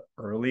was the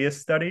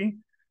earliest study.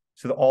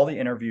 So all the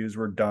interviews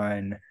were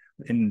done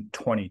in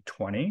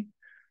 2020.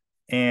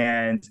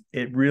 And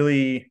it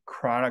really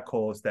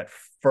chronicles that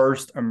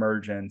first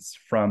emergence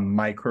from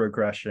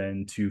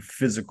microaggression to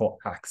physical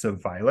acts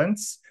of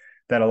violence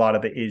that a lot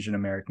of the Asian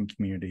American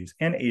communities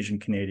and Asian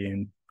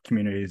Canadian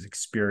communities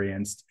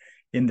experienced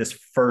in this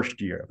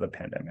first year of the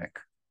pandemic.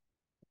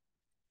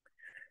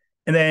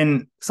 And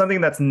then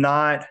something that's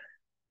not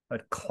a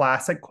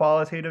classic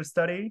qualitative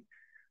study,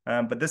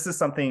 but this is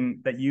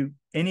something that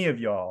any of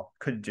y'all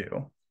could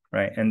do,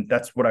 right? And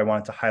that's what I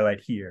wanted to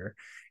highlight here,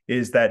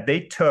 is that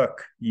they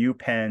took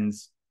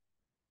UPenn's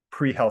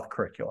preclinical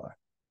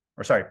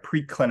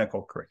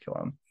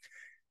curriculum,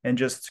 and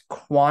just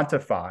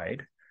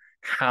quantified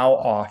how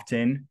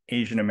often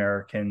Asian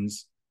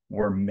Americans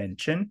were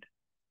mentioned,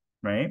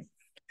 right?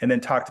 And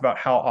then talked about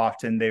how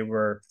often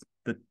the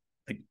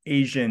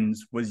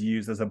Asians was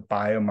used as a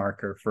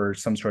biomarker for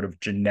some sort of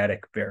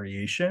genetic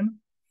variation.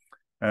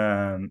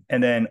 And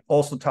then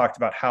also talked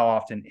about how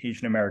often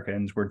Asian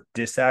Americans were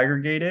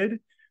disaggregated,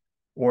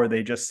 or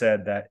they just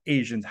said that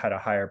Asians had a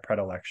higher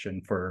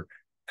predilection for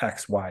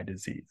XY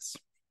disease.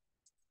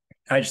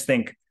 I just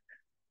think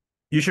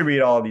you should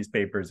read all of these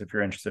papers if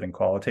you're interested in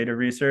qualitative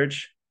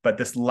research. But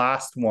this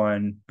last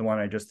one, the one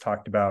I just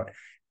talked about,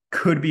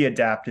 could be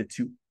adapted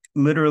to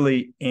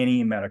literally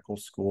any medical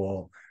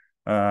school,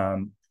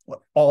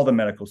 all the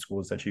medical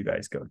schools that you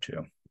guys go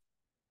to.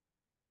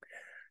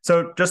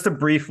 So just to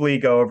briefly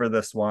go over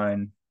this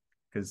one,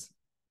 because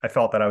I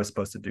felt that I was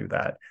supposed to do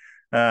that.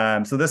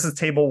 So this is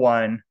table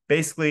 1.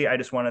 Basically, I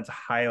just wanted to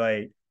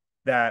highlight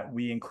that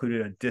we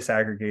included a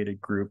disaggregated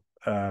group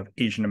of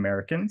Asian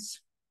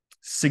Americans.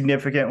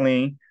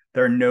 Significantly,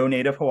 there are no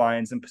Native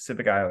Hawaiians and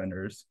Pacific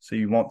Islanders, so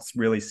you won't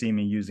really see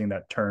me using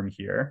that term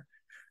here.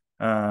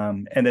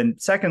 And then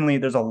secondly,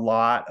 there's a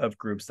lot of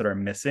groups that are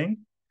missing.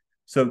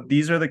 So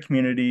these are the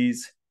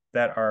communities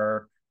that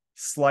are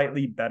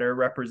slightly better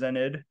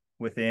represented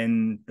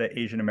within the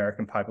Asian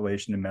American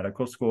population in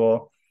medical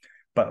school.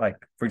 But like,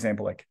 for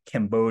example, like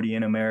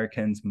Cambodian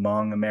Americans,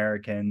 Hmong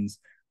Americans,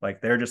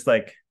 like they're just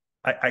like,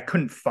 I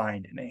couldn't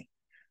find any.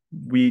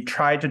 We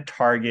tried to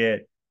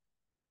target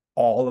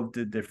all of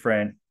the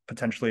different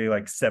potentially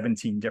like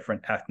 17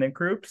 different ethnic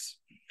groups.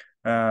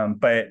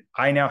 But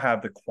I now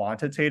have the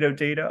quantitative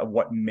data of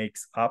what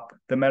makes up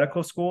the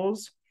medical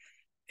schools.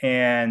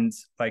 And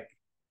like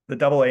the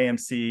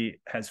AAMC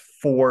has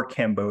 4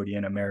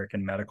 Cambodian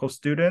American medical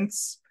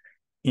students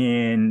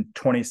in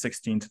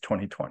 2016 to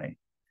 2020,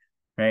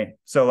 right?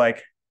 So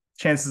like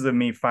chances of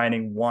me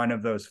finding one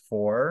of those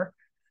 4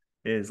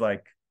 is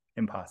like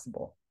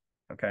impossible.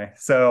 Okay.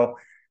 So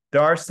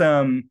there are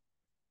some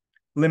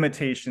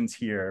limitations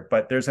here,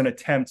 but there's an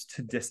attempt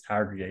to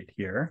disaggregate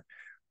here.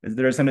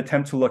 There's an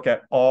attempt to look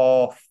at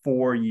all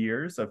 4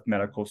 years of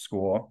medical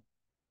school.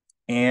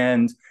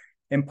 And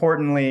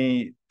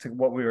importantly, to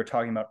what we were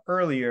talking about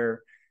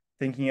earlier,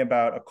 thinking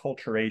about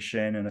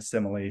acculturation and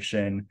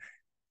assimilation,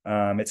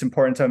 it's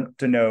important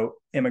to note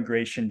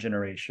immigration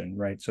generation,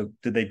 right? So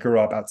did they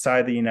grow up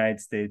outside the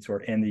United States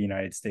or in the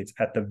United States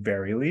at the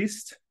very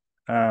least?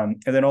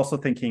 And then also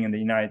thinking in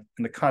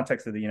the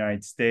context of the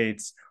United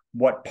States,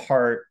 what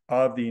part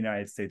of the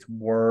United States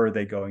were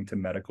they going to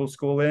medical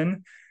school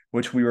in,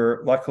 which we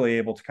were luckily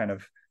able to kind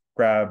of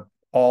grab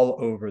all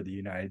over the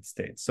United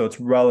States. So it's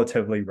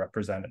relatively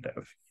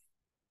representative.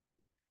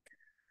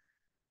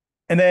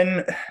 And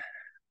then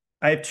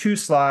I have 2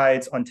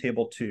 slides on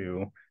table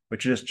 2,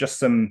 which is just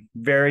some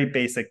very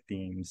basic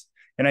themes.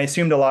 And I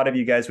assumed a lot of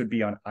you guys would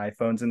be on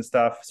iPhones and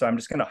stuff. So I'm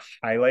just going to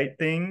highlight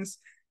things.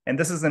 And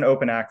this is an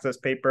open access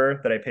paper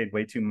that I paid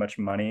way too much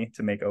money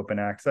to make open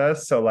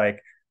access. So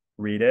like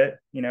read it,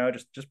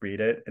 just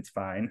read it. It's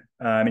fine.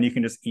 And you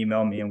can just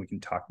email me and we can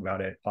talk about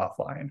it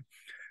offline.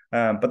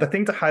 But the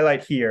thing to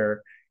highlight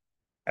here,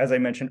 as I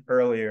mentioned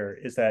earlier,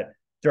 is that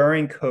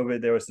during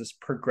COVID, there was this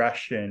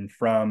progression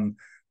from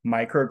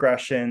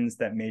microaggressions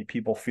that made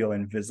people feel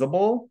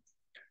invisible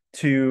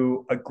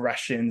to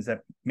aggressions that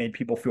made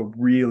people feel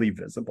really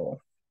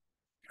visible.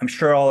 I'm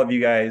sure all of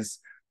you guys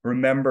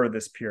remember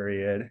this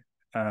period,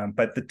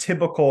 but the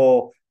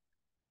typical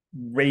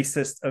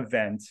racist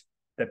event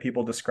that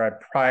people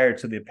described prior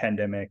to the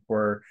pandemic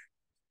were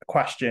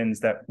questions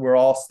that we're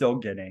all still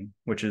getting,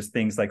 which is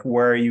things like,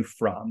 where are you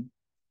from?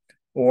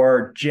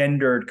 Or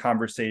gendered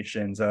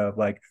conversations of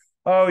like,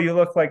 oh, you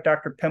look like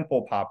Dr.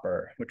 Pimple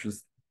Popper, which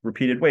was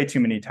repeated way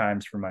too many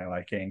times for my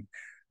liking.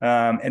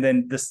 And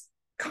then this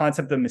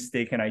concept of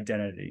mistaken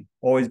identity,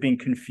 always being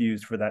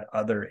confused for that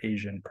other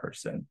Asian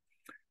person.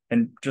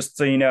 And just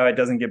so you know, it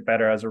doesn't get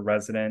better as a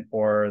resident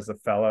or as a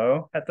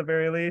fellow at the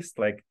very least.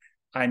 Like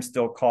I'm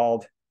still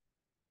called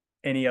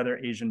any other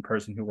Asian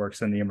person who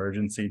works in the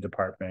emergency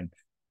department.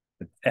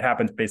 It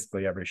happens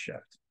basically every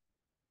shift.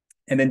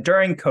 And then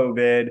during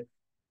COVID,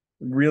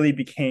 really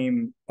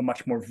became a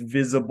much more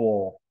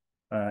visible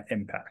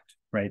impact,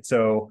 right?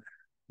 So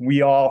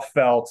we all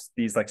felt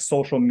these like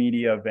social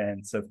media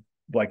events of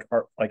like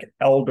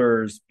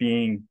elders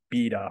being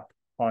beat up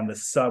on the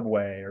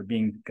subway or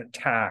being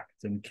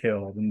attacked and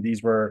killed. And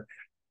these were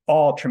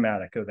all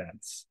traumatic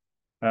events.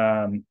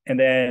 And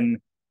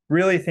then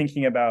really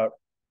thinking about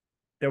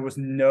there was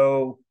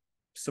no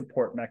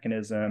support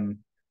mechanism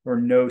or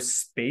no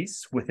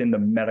space within the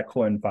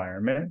medical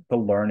environment, the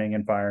learning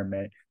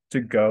environment, to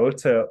go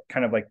to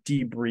kind of like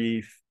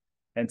debrief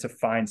and to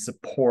find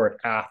support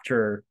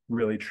after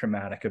really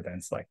traumatic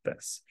events like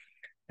this.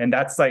 And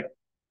that's like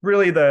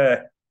really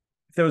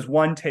if there was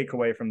one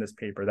takeaway from this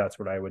paper, that's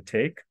what I would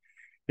take,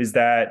 is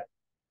that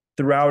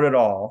throughout it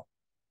all,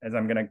 as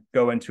I'm going to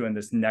go into in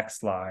this next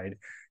slide,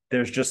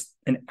 there's just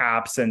an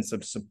absence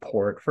of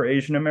support for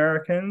Asian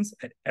Americans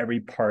at every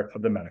part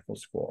of the medical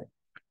school,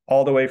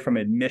 all the way from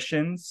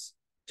admissions,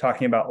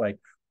 talking about like,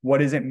 what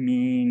does it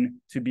mean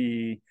to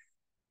be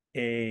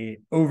a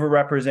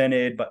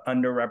overrepresented but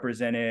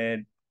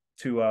underrepresented,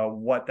 to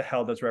what the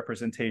hell does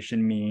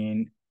representation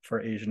mean for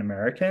Asian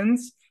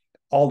Americans,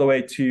 all the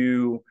way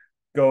to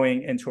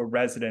going into a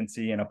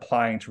residency and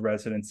applying to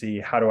residency.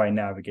 How do I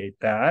navigate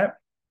that?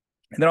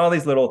 And then all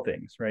these little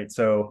things, right?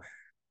 So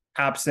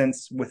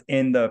absence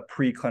within the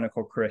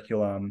preclinical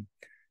curriculum,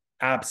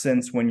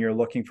 absence when you're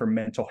looking for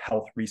mental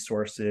health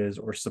resources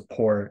or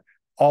support,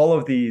 all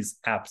of these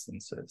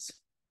absences,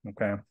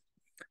 okay?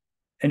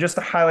 And just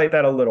to highlight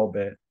that a little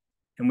bit,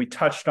 and we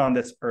touched on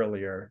this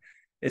earlier,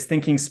 is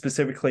thinking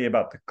specifically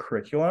about the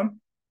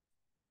curriculum,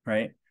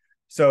 right?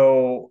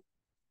 So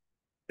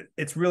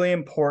it's really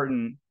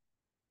important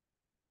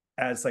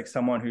as like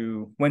someone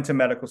who went to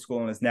medical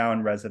school and is now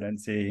in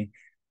residency,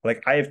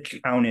 like I have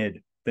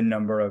counted the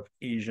number of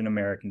Asian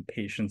American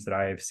patients that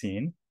I have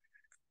seen.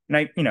 And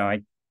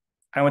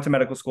I went to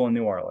medical school in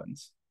New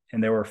Orleans,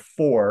 and there were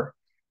 4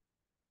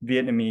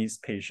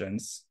 Vietnamese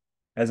patients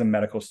as a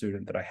medical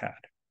student that I had,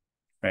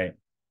 right?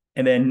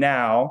 And then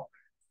now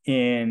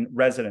in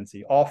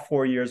residency, all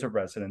 4 years of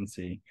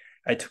residency,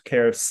 I took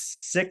care of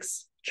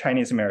 6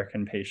 Chinese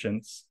American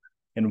patients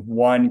and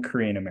 1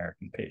 Korean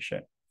American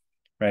patient,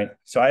 right?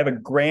 So I have a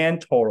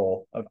grand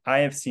total of, I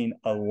have seen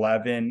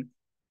 11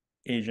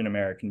 Asian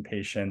American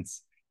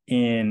patients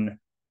in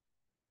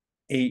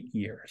 8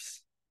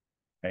 years,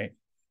 right?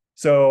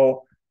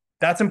 So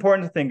that's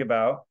important to think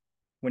about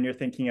when you're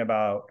thinking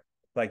about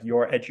like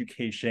your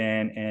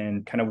education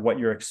and kind of what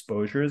your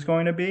exposure is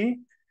going to be.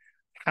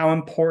 how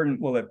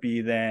important will it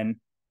be then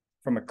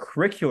from a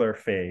curricular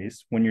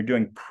phase when you're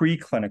doing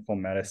preclinical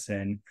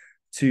medicine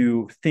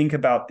to think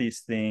about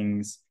these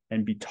things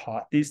and be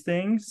taught these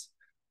things?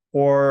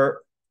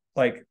 Or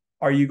like,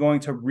 are you going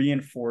to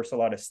reinforce a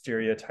lot of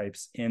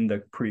stereotypes in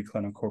the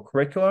preclinical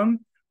curriculum?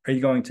 Are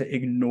you going to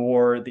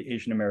ignore the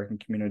Asian American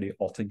community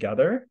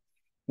altogether?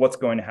 What's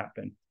going to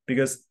happen?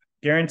 Because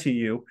guarantee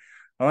you,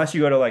 unless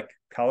you go to like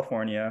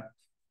California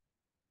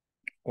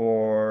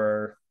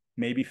or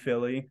maybe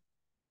Philly,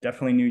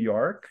 definitely New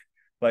York,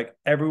 like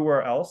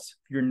everywhere else,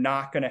 you're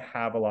not going to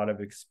have a lot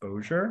of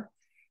exposure.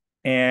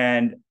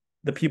 And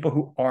the people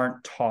who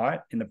aren't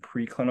taught in the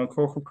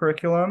preclinical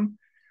curriculum,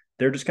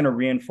 they're just going to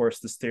reinforce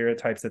the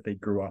stereotypes that they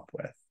grew up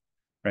with,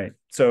 right?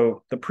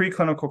 So the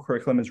preclinical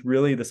curriculum is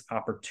really this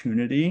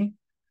opportunity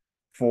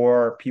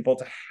for people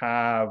to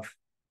have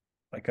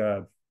like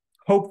a,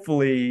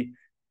 hopefully,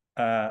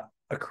 a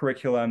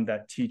curriculum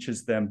that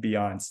teaches them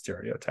beyond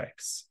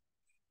stereotypes.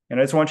 And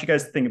I just want you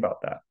guys to think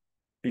about that,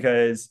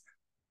 because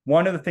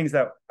one of the things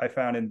that I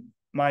found in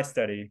my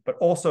study, but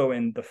also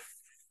in the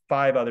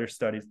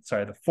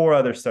the 4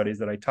 other studies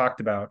that I talked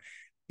about,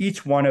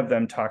 each one of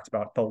them talked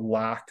about the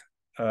lack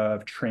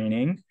of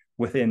training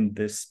within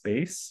this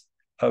space,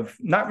 of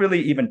not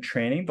really even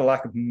training, the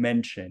lack of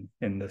mention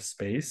in this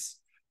space.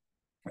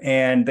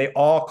 And they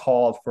all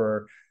called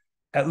for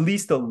at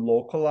least a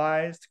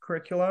localized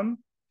curriculum,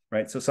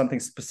 right? So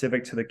something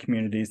specific to the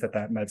communities that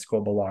that med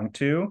school belonged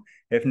to,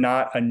 if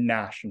not a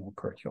national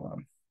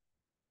curriculum.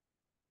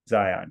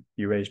 Zion,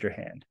 you raised your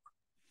hand.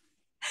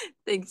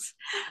 Thanks.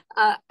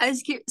 So I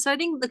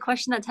think the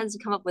question that tends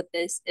to come up with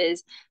this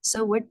is,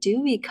 so what do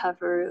we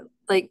cover?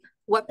 Like,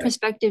 what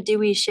perspective do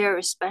we share,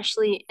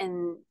 especially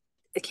in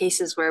the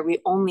cases where we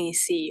only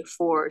see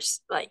four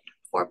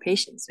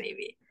patients,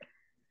 maybe?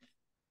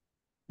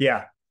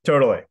 Yeah,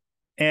 totally.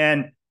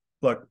 And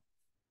look,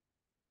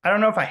 I don't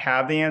know if I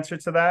have the answer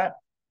to that.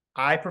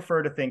 I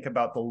prefer to think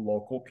about the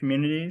local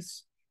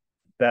communities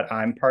that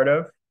I'm part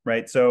of,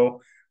 right?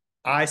 So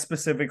I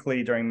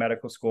specifically during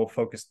medical school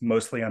focused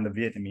mostly on the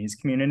Vietnamese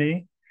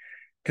community,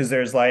 because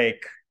there's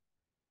like,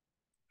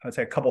 I'd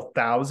say a couple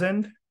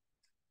thousand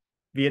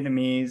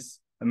Vietnamese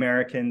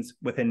Americans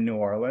within New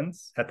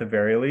Orleans at the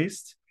very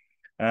least.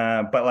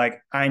 But like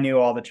I knew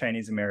all the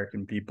Chinese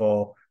American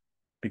people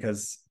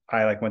because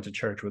I like went to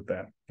church with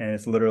them, and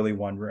it's literally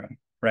one room,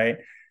 right?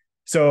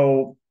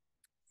 So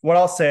what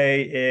I'll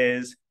say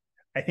is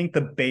I think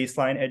the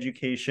baseline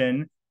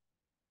education,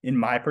 in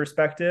my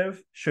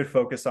perspective, should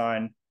focus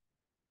on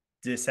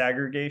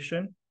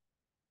disaggregation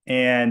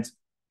and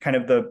kind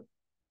of the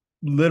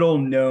little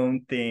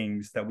known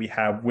things that we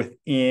have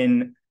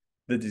within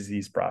the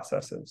disease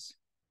processes,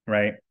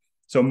 right?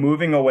 So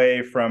moving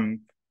away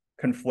from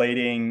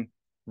conflating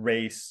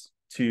race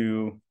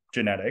to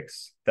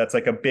genetics, that's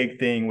like a big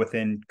thing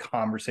within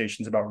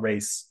conversations about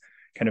race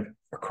kind of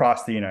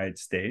across the United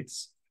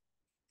States.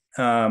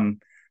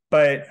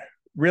 But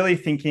really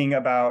thinking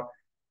about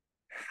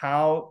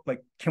how,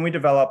 like, can we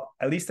develop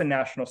at least a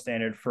national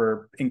standard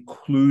for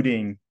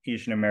including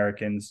Asian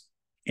Americans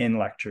in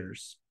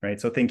lectures, right?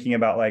 So thinking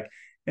about like,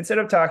 instead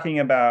of talking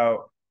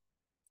about,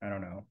 I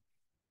don't know,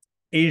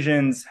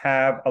 Asians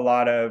have a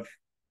lot of,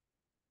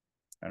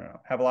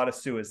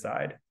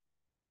 suicide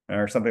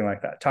or something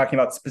like that, talking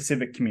about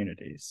specific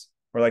communities.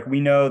 Or like,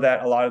 we know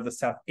that a lot of the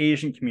South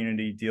Asian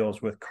community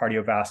deals with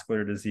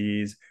cardiovascular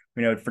disease.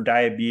 We know for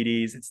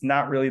diabetes, it's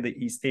not really the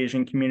East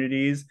Asian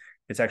communities,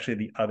 it's actually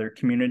the other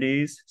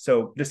communities.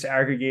 So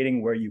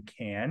disaggregating where you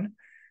can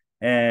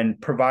and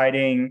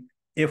providing,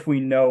 if we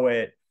know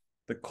it,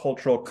 the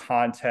cultural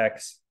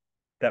context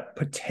that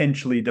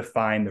potentially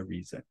define the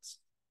reasons,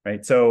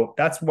 right? So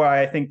that's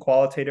why I think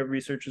qualitative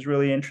research is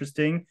really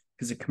interesting,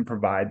 because it can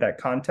provide that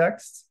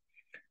context.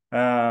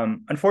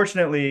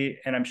 Unfortunately,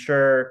 and I'm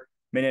sure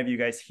many of you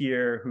guys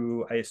here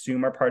who I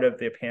assume are part of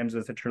the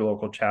APAMSAs at your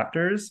local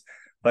chapters,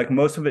 like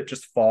most of it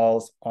just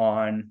falls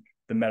on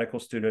the medical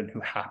student who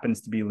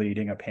happens to be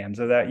leading a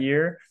APAMSA that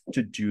year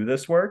to do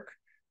this work,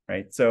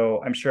 right?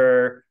 So I'm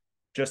sure,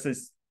 just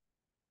as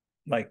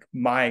like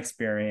my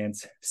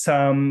experience,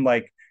 some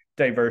like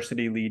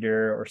diversity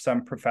leader or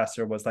some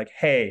professor was like,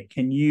 hey,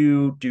 can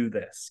you do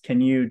this? Can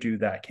you do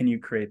that? Can you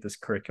create this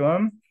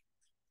curriculum?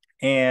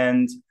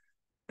 And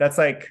that's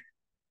like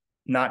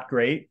not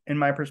great in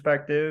my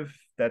perspective.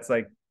 That's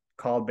like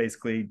called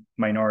basically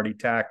minority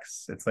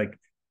tax. It's like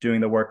doing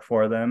the work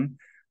for them.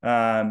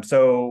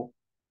 So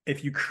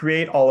if you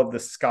create all of the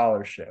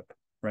scholarship,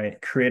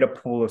 right, create a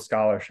pool of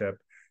scholarship,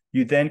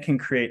 you then can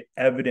create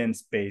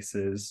evidence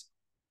bases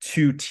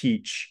to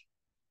teach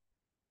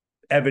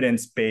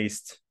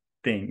evidence-based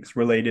things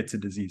related to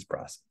disease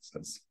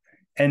processes.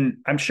 And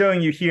I'm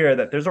showing you here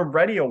that there's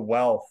already a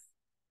wealth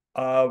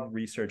of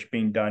research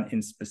being done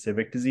in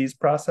specific disease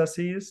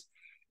processes,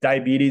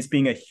 diabetes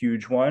being a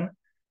huge one,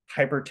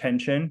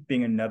 hypertension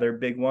being another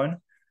big one,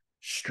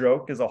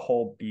 stroke is a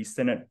whole beast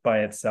in it by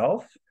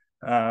itself.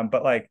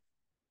 But like,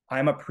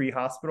 I'm a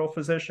pre-hospital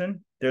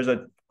physician. There's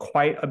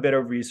quite a bit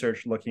of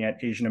research looking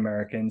at Asian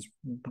Americans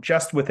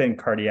just within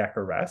cardiac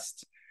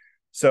arrest.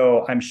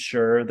 So I'm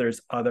sure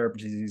there's other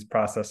disease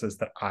processes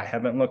that I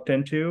haven't looked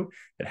into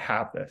that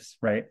have this,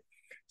 right?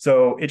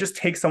 So it just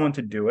takes someone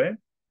to do it.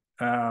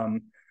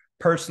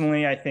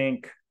 Personally, I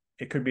think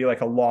it could be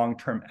like a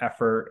long-term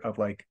effort of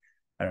like,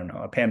 I don't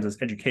know, APAMSA's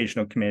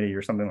educational committee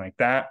or something like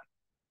that.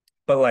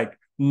 But like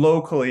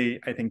locally,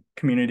 I think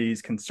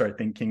communities can start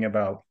thinking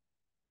about,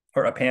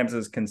 or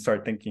APAMSAs can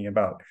start thinking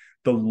about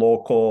the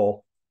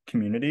local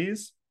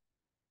communities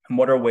and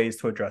what are ways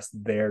to address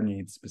their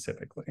needs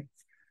specifically.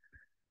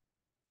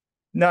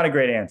 Not a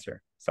great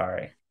answer.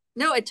 Sorry.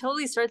 No, it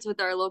totally starts with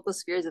our local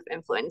spheres of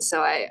influence.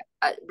 So I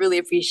really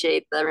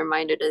appreciate the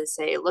reminder to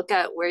say, look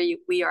at where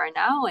we are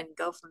now and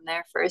go from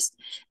there first.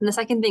 And the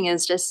second thing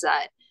is just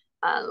that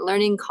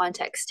learning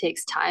context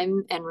takes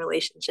time and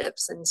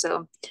relationships. And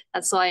so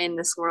that's why in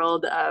this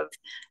world of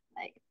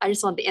like, I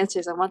just want the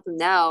answers, I want them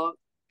now,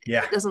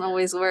 Yeah. it doesn't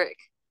always work.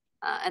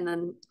 And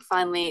then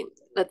finally,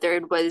 the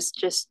third was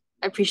just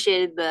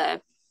appreciated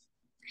the,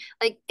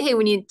 like, hey,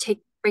 when you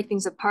break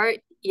things apart,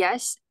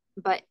 yes,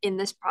 but in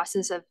this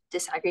process of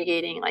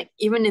disaggregating, like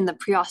even in the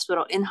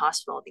pre-hospital,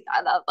 in-hospital thing,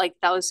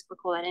 that was super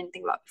cool. I didn't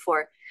think about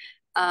before.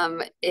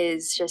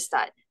 Is just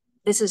that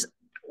this is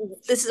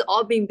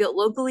all being built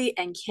locally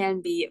and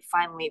can be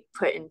finally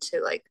put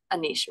into like a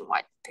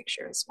nationwide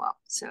picture as well.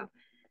 So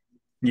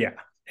yeah,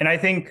 and I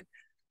think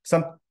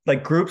some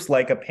like groups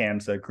like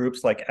APAMSA,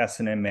 groups like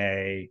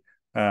SNMA,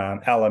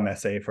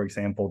 LMSA, for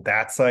example,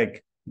 that's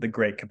like the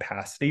great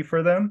capacity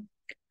for them,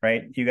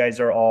 right? You guys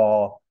are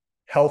all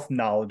health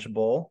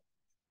knowledgeable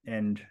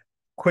and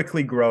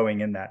quickly growing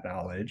in that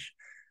knowledge,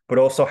 but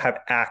also have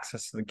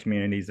access to the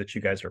communities that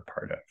you guys are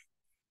part of.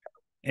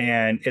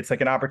 And it's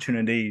like an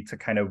opportunity to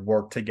kind of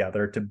work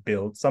together to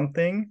build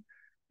something.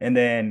 And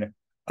then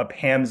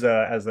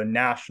APAMSA as a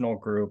national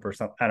group or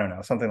something, I don't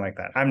know, something like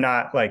that. I'm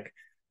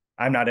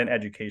not an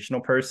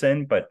educational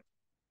person, but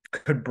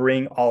could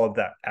bring all of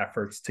that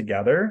efforts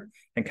together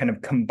and kind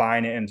of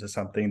combine it into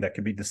something that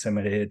could be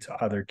disseminated to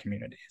other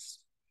communities.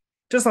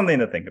 Just something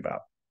to think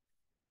about.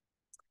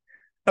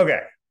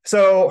 Okay,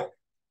 so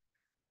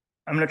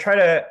I'm going to try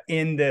to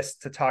end this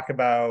to talk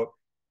about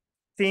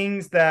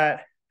things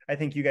that I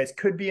think you guys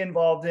could be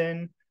involved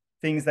in,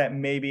 things that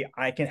maybe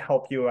I can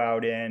help you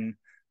out in.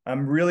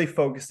 I'm really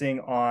focusing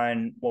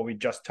on what we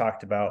just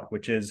talked about,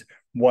 which is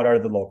what are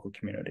the local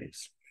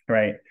communities,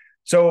 right?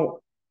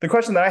 So the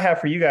question that I have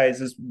for you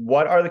guys is,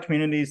 what are the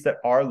communities that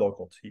are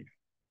local to you,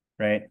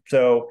 right?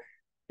 So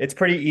it's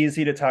pretty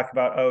easy to talk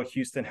about, oh,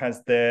 Houston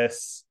has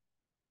this,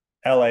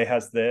 LA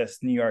has this,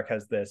 New York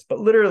has this, but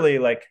literally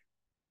like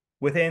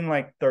within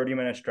like 30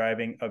 minutes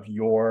driving of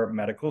your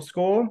medical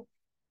school,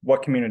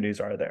 what communities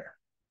are there?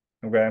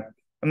 Okay.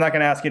 I'm not going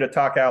to ask you to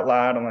talk out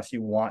loud unless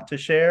you want to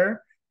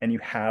share and you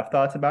have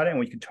thoughts about it, and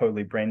we could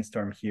totally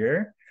brainstorm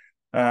here.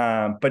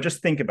 But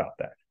just think about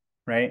that,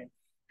 right?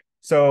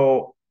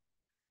 So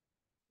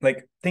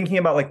like thinking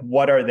about like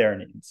what are their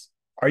needs?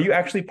 Are you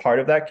actually part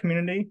of that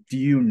community? Do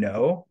you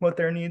know what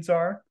their needs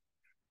are?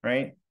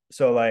 Right?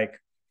 So like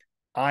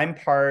I'm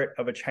part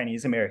of a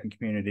Chinese American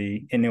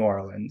community in New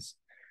Orleans,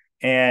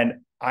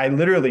 and I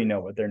literally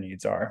know what their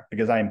needs are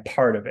because I'm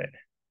part of it.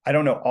 I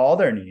don't know all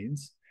their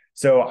needs,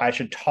 so I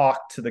should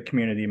talk to the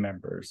community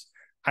members.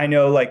 I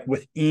know like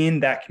within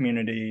that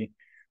community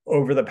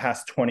over the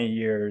past 20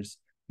 years,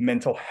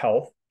 mental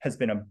health has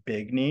been a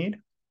big need.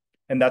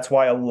 And that's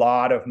why a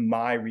lot of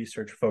my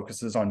research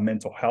focuses on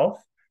mental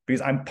health,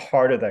 because I'm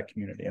part of that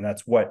community. And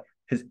that's what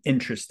is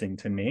interesting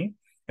to me.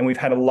 And we've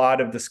had a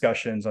lot of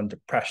discussions on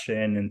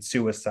depression and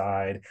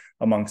suicide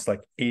amongst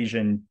like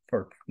Asian,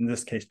 or in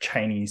this case,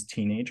 Chinese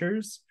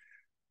teenagers.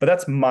 But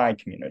that's my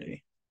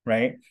community,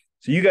 right?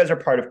 So you guys are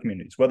part of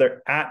communities,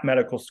 whether at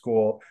medical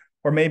school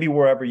or maybe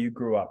wherever you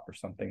grew up or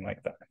something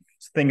like that.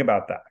 So think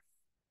about that.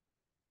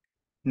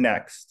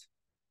 Next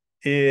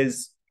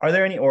is, are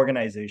there any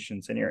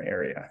organizations in your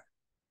area?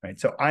 Right.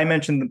 So I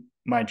mentioned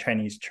my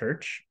Chinese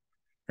church,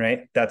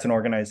 right? That's an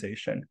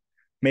organization.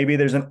 Maybe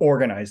there's an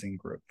organizing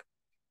group.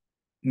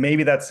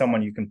 Maybe that's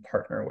someone you can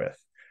partner with.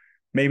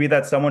 Maybe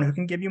that's someone who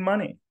can give you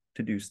money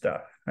to do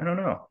stuff. I don't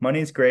know.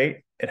 Money's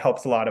great. It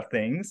helps a lot of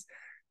things.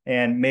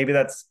 And maybe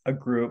that's a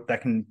group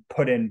that can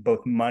put in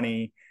both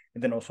money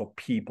and then also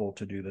people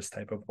to do this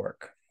type of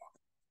work.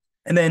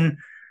 And then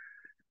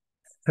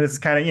this is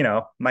kind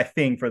of, my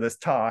thing for this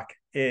talk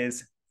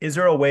is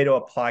there a way to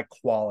apply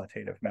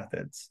qualitative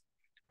methods?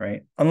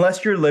 Right?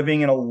 Unless you're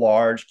living in a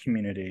large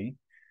community,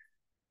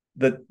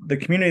 the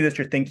community that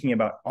you're thinking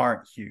about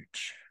aren't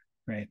huge,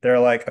 right? They're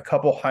like a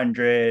couple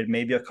hundred,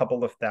 maybe a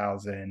couple of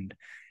thousand.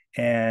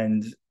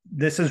 And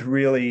this is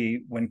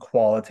really when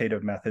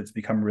qualitative methods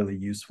become really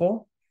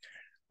useful,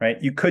 right?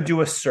 You could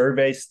do a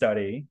survey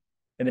study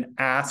and then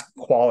ask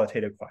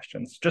qualitative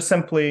questions. Just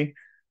simply,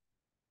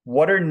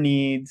 what are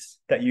needs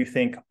that you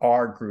think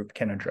our group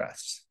can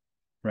address,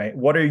 right?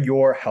 What are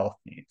your health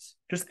needs?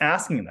 Just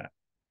asking that.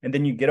 And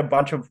then you get a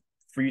bunch of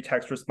free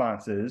text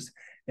responses.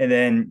 And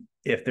then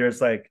if there's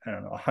like, I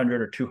don't know,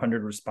 100 or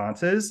 200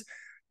 responses,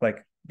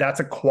 like that's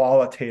a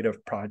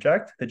qualitative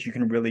project that you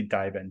can really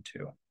dive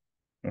into.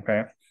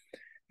 Okay.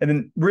 And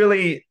then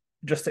really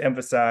just to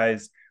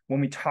emphasize, when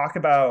we talk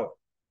about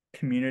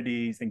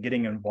communities and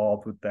getting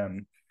involved with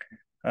them,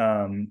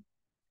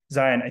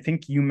 Zion, I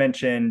think you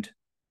mentioned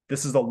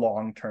this is a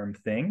long-term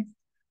thing,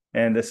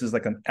 and this is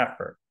like an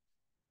effort.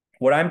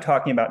 What I'm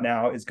talking about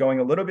now is going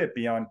a little bit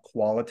beyond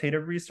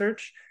qualitative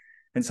research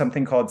and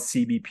something called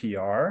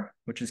CBPR,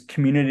 which is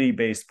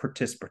community-based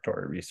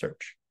participatory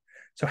research.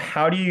 So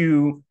how do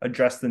you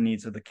address the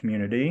needs of the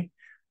community?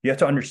 You have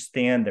to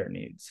understand their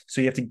needs. So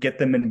you have to get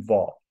them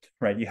involved,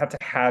 right? You have to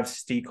have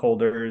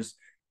stakeholders,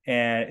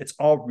 and it's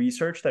all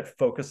research that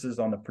focuses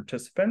on the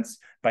participants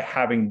by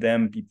having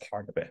them be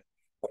part of it.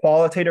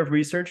 Qualitative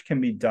research can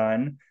be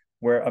done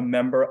where a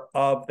member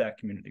of that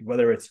community,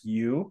 whether it's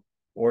you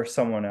or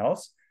someone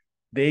else,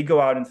 they go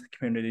out into the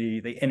community,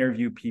 they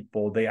interview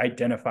people, they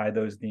identify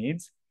those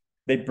needs,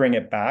 they bring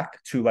it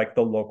back to like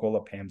the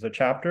local APAMSA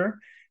chapter.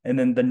 And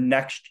then the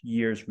next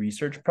year's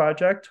research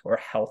project or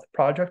health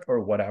project or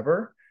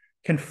whatever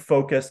can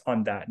focus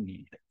on that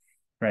need,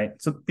 right?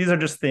 So these are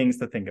just things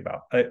to think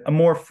about. A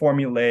more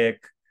formulaic,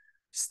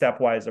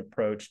 stepwise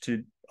approach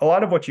to a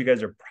lot of what you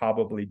guys are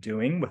probably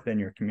doing within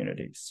your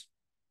communities.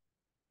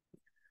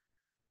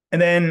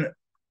 And then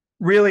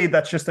really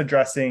that's just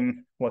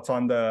addressing what's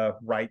on the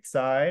right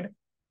side,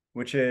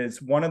 which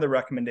is one of the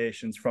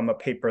recommendations from a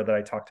paper that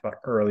I talked about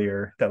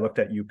earlier that looked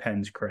at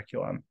UPenn's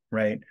curriculum,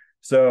 right?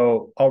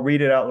 So I'll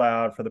read it out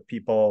loud for the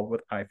people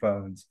with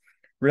iPhones.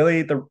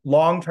 Really, the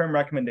long-term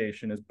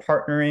recommendation is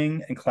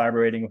partnering and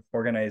collaborating with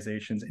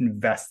organizations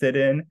invested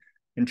in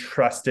and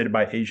trusted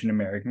by Asian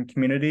American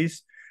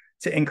communities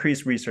to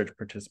increase research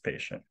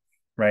participation,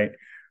 right?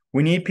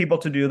 We need people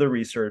to do the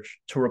research,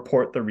 to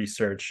report the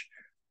research.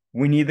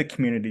 We need the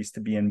communities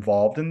to be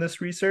involved in this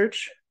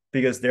research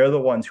because they're the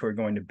ones who are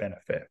going to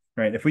benefit,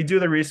 right? If we do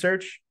the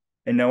research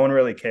and no one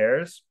really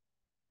cares,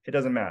 it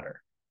doesn't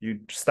matter. You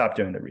stop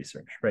doing the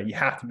research, right? You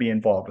have to be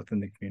involved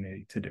within the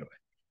community to do it.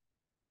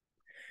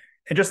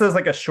 And just as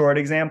like a short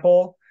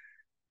example,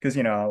 because,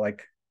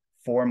 like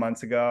 4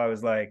 months ago, I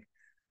was like,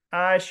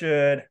 I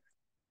should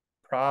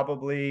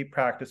probably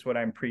practice what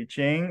I'm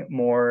preaching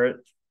more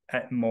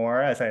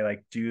as I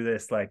like do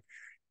this like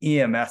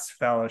EMS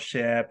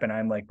fellowship, and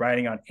I'm like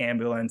writing on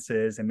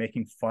ambulances and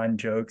making fun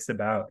jokes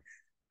about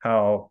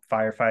how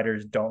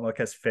firefighters don't look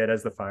as fit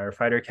as the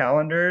firefighter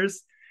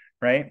calendars,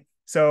 right?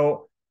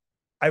 So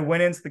I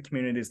went into the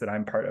communities that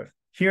I'm part of.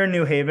 Here in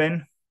New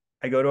Haven,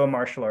 I go to a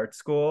martial arts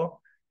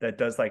school that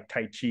does like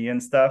Tai Chi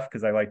and stuff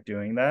because I like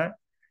doing that.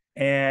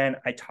 And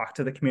I talked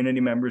to the community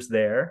members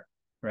there,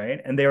 right?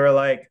 And they were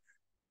like,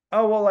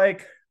 oh, well,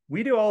 like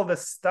we do all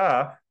this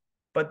stuff,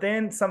 but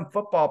then some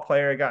football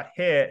player got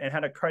hit and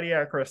had a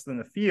cardiac arrest in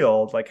the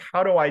field. Like,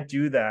 how do I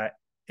do that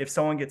if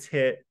someone gets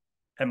hit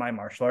at my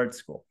martial arts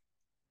school?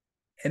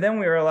 And then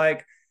we were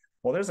like,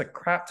 well, there's a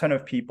crap ton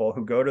of people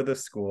who go to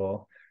this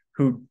school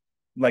who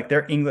like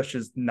their English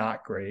is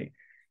not great.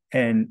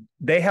 And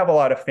they have a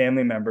lot of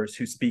family members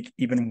who speak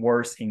even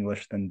worse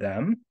English than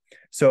them.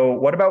 So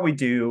what about we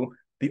do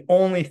the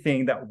only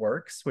thing that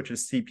works, which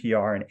is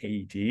CPR and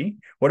AED?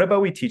 What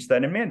about we teach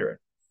that in Mandarin,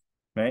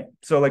 right?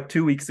 So like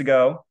 2 weeks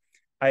ago,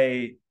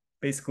 I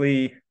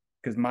basically,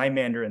 because my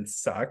Mandarin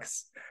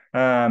sucks,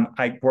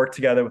 I worked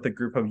together with a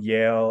group of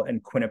Yale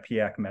and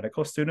Quinnipiac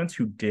medical students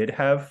who did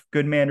have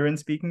good Mandarin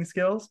speaking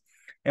skills.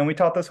 And we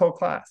taught this whole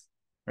class,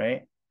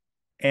 right?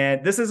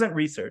 And this isn't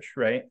research,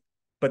 right?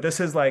 But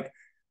this is like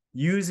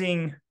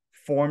using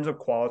forms of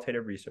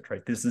qualitative research,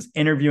 right? This is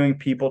interviewing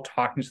people,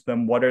 talking to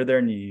them, what are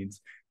their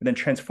needs, and then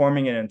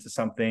transforming it into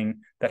something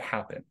that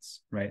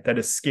happens, right? That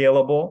is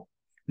scalable.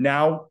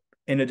 Now,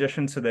 in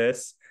addition to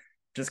this,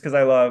 just because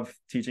I love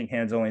teaching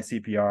hands-only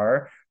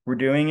CPR, we're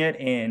doing it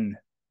in,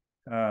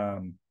 we're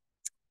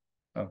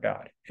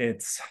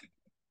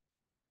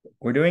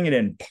doing it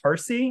in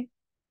Parsi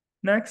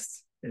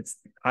next.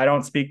 I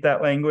don't speak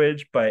that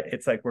language, but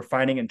it's like we're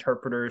finding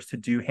interpreters to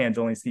do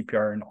hands-only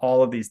CPR in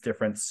all of these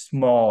different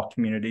small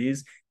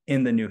communities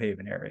in the New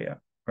Haven area,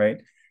 right?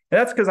 And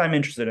that's because I'm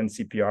interested in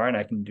CPR and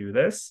I can do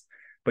this,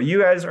 but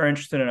you guys are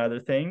interested in other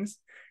things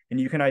and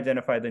you can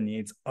identify the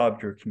needs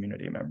of your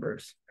community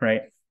members,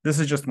 right? This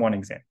is just one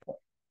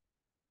example.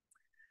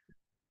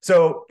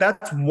 So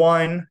that's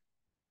one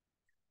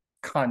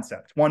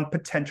concept, one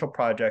potential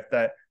project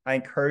that I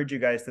encourage you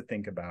guys to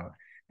think about.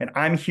 And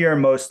I'm here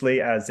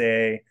mostly as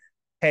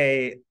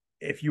hey,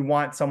 if you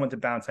want someone to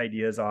bounce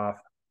ideas off,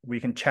 we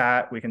can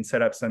chat, we can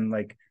set up some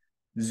like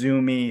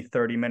Zoomy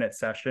 30-minute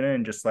session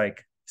and just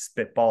like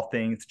spitball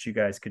things that you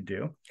guys could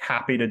do.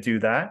 Happy to do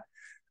that.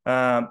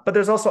 But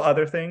there's also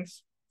other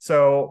things.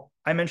 So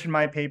I mentioned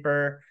my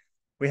paper.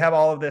 We have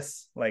all of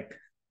this like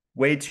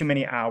way too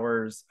many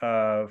hours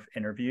of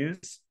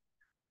interviews,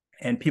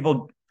 and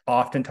people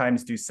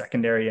oftentimes do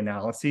secondary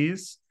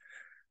analyses.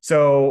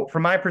 So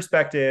from my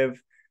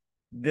perspective,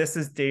 this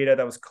is data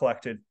that was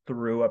collected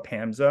through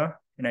APAMSA,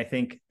 and I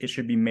think it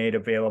should be made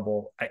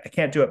available. I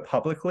can't do it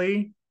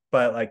publicly,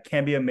 but like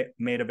can be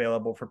made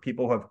available for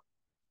people who have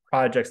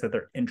projects that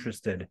they're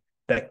interested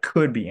that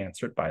could be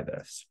answered by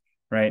this,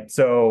 right?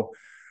 So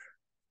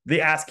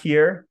the ask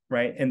here,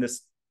 right, in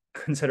this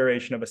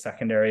consideration of a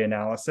secondary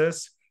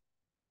analysis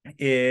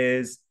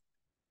is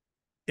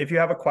if you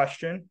have a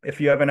question, if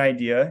you have an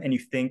idea and you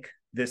think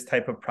this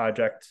type of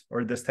project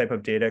or this type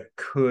of data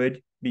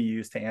could be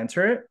used to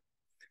answer it,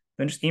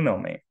 then just email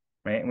me,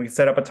 right? And we can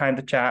set up a time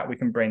to chat, we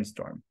can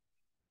brainstorm.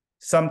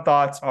 Some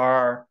thoughts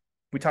are,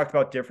 we talked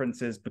about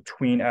differences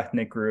between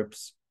ethnic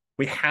groups.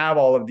 We have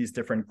all of these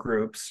different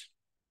groups,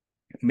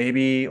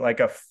 maybe like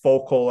a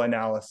focal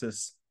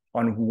analysis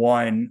on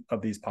one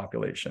of these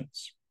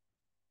populations.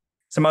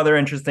 Some other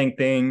interesting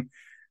thing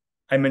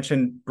I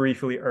mentioned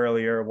briefly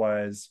earlier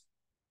was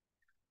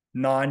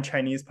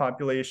non-Chinese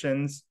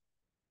populations.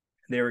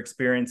 They were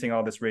experiencing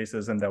all this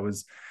racism that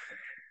was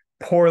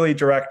poorly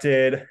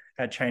directed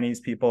at Chinese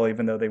people,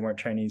 even though they weren't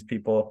Chinese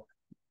people.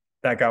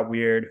 That got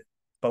weird.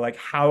 But like,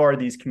 how are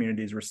these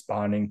communities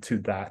responding to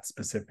that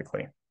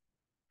specifically?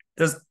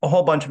 There's a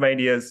whole bunch of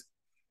ideas.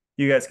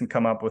 You guys can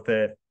come up with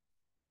it.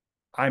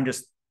 I'm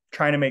just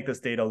trying to make this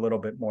data a little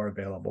bit more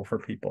available for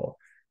people.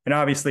 And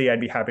obviously,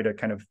 I'd be happy to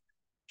kind of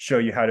show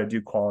you how to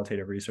do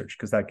qualitative research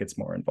because that gets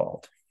more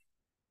involved.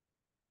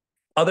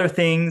 Other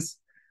things,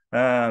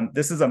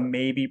 this is a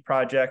maybe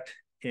project,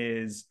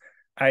 is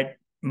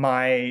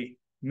my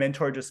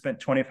mentor just spent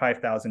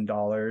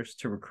 $25,000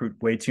 to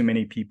recruit way too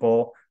many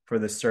people for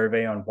this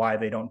survey on why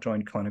they don't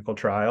join clinical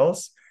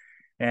trials.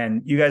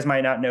 And you guys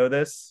might not know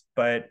this,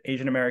 but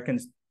Asian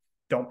Americans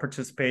don't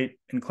participate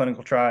in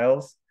clinical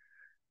trials.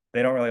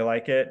 They don't really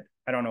like it.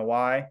 I don't know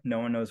why. No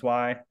one knows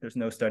why. There's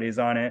no studies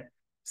on it.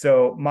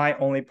 So my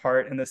only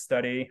part in this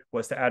study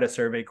was to add a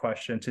survey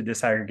question to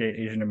disaggregate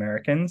Asian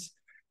Americans.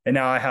 And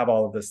now I have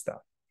all of this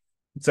stuff.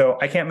 So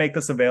I can't make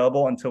this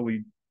available until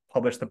we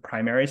publish the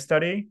primary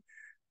study,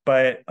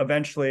 but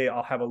eventually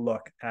I'll have a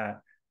look at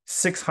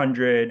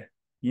 600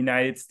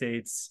 United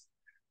States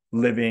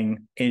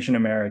living Asian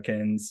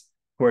Americans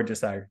who are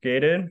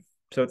disaggregated.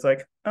 So it's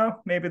like, oh,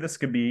 maybe this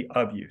could be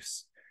of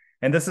use.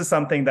 And this is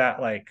something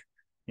that like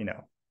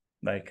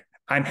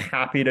I'm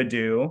happy to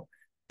do,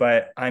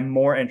 but I'm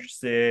more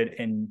interested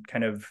in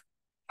kind of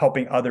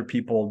helping other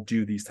people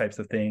do these types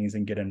of things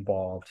and get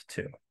involved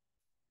too.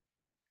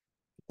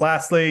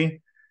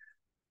 Lastly,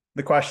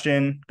 the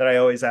question that I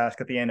always ask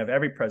at the end of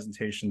every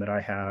presentation that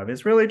I have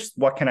is really just,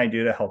 what can I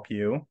do to help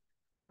you,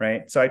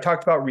 right? So I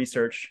talked about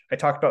research. I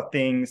talked about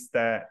things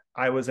that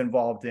I was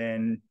involved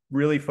in,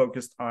 really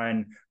focused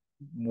on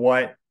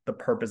what the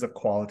purpose of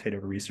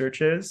qualitative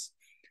research is.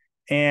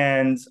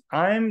 And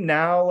I'm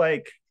now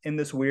like in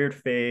this weird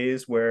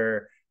phase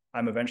where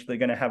I'm eventually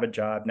going to have a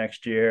job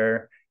next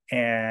year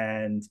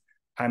and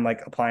I'm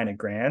like applying to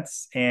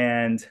grants.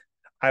 And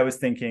I was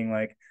thinking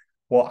like,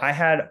 well, I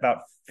had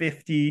about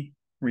 50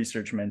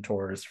 research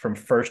mentors from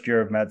first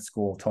year of med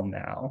school till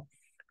now,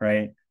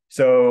 right?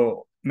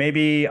 So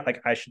maybe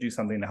like I should do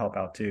something to help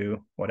out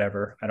too,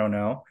 whatever, I don't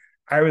know.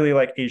 I really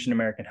like Asian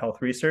American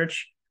health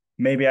research.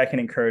 Maybe I can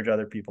encourage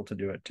other people to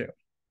do it too,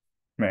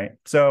 right?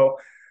 So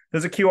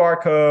there's a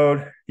QR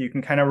code. You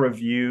can kind of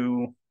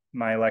review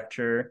my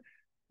lecture,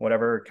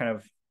 whatever kind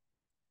of,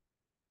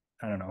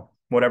 I don't know,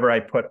 whatever I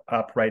put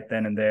up right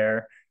then and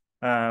there.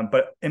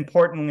 But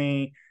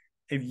importantly,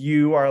 if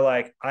you are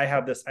like, I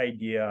have this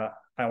idea,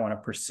 I want to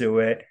pursue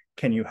it,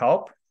 can you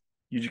help?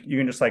 You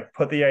can just like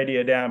put the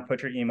idea down,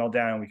 put your email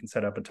down, and we can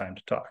set up a time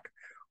to talk.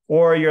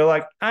 Or you're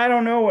like, I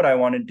don't know what I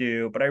want to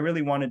do, but I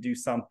really want to do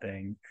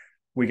something.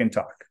 We can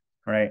talk,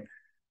 right?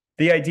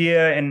 The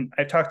idea, and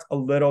I talked a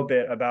little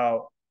bit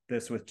about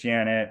this with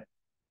Janet,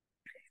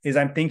 is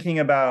I'm thinking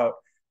about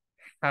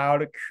how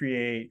to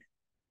create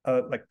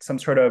like some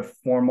sort of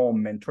formal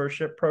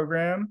mentorship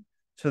program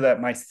so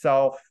that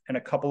myself and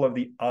a couple of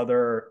the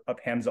other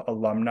APAMSA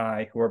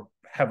alumni who are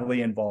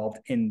heavily involved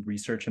in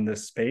research in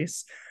this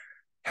space,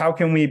 how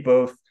can we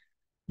both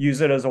use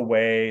it as a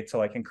way to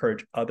like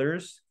encourage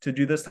others to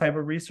do this type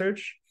of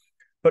research,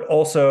 but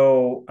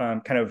also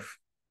kind of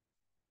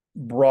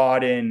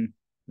broaden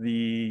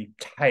the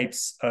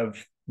types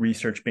of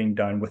research being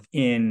done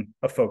within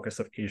a focus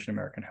of Asian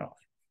American health.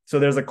 So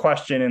there's a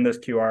question in this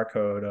QR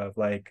code of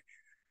like,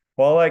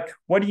 well, like,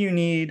 what do you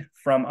need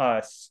from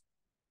us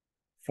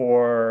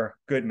for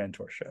good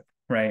mentorship,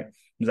 right?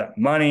 Is that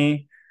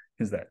money?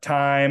 Is that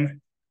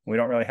time? We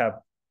don't really have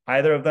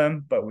either of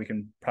them, but we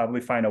can probably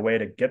find a way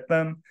to get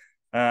them.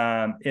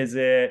 Is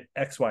it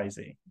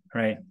XYZ,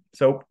 right?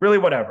 So really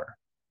whatever.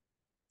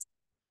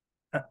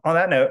 On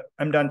that note,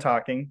 I'm done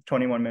talking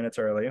 21 minutes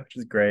early, which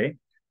is great.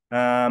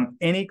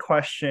 Any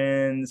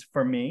questions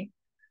for me?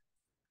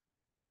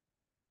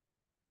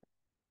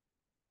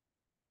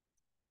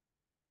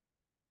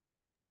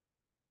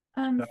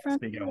 From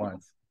Speaking at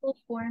once. the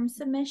form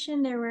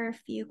submission, there were a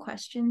few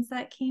questions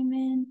that came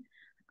in.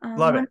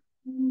 Love One it.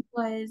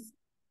 was,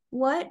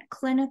 what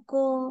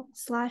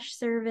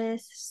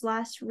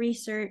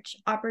clinical/service/research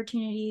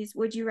opportunities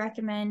would you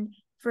recommend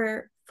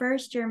for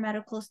first-year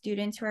medical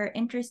students who are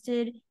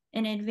interested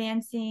in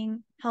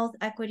advancing health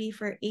equity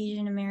for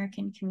Asian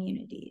American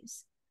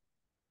communities?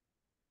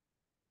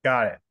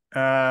 Got it.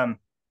 I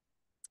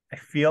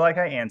feel like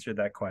I answered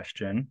that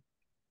question,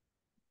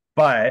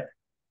 but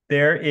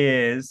there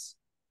is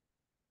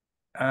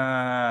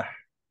Let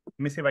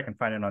me see if I can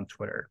find it on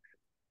Twitter.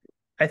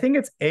 I think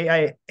it's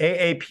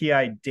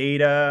AAPI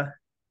data,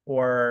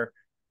 or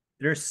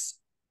there's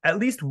at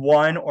least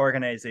one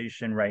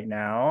organization right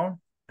now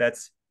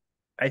that's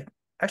I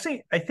I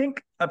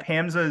think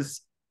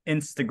APAMSA's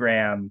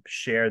Instagram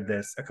shared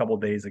this a couple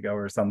days ago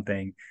or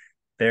something.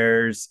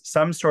 There's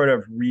some sort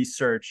of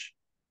research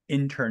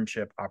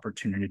internship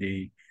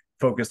opportunity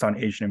focused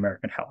on Asian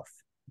American health.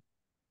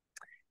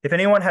 If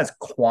anyone has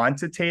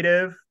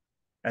quantitative,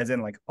 as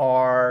in like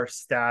R,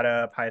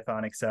 Stata,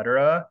 Python,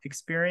 etc.,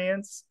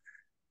 experience,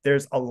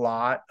 there's a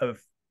lot of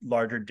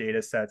larger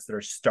data sets that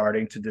are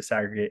starting to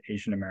disaggregate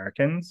Asian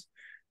Americans.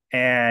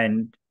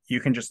 And you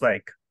can just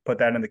like put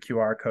that in the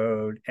QR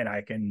code and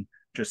I can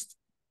just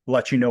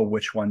let you know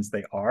which ones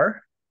they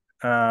are.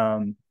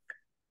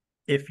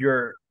 If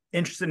you're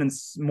interested in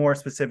more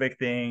specific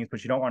things,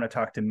 but you don't want to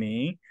talk to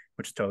me,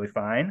 which is totally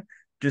fine,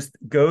 just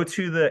go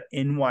to the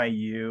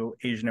NYU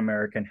Asian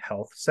American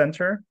Health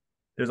Center.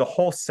 There's a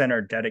whole center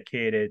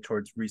dedicated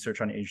towards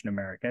research on Asian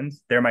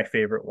Americans. They're my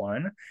favorite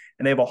one.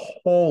 And they have a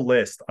whole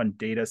list on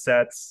data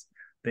sets.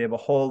 They have a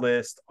whole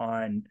list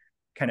on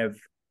kind of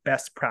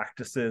best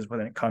practices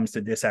when it comes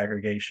to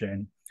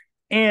disaggregation.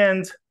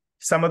 And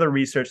some of the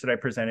research that I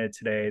presented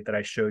today that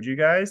I showed you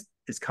guys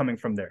is coming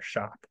from their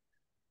shop,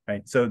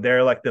 right? So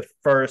they're like the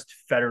first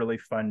federally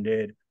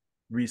funded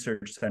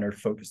research center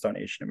focused on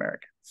Asian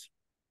Americans.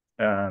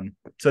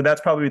 So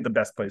that's probably the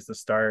best place to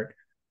start.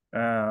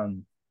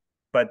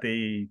 But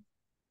the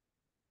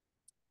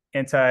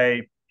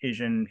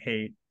anti-Asian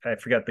hate, I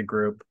forget the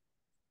group.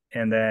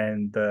 And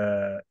then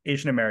the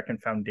Asian American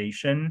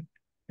Foundation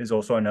is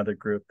also another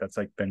group that's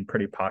like been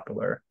pretty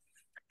popular.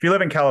 If you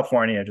live in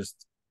California,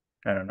 just,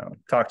 I don't know,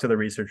 talk to the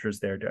researchers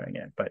there doing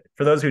it. But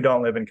for those who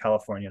don't live in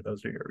California,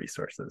 those are your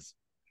resources.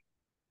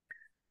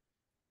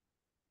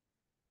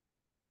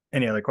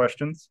 Any other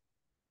questions?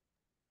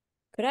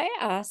 Could I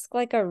ask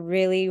like a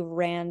really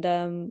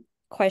random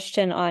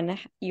question on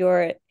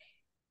your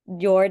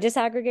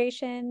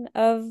disaggregation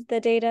of the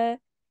data?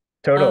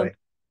 Totally.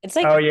 It's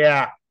like, oh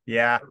yeah,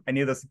 I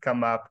knew this would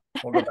come up.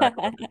 We'll go back.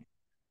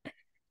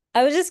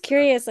 I was just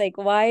curious, like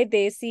why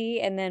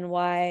Desi and then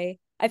why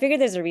I figured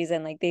there's a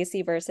reason, like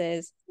Desi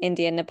versus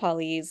Indian,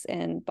 Nepalese,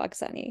 and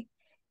Pakistani.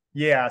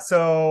 Yeah,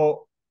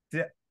 so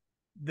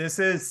this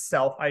is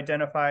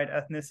self-identified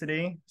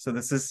ethnicity. So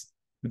this is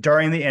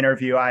during the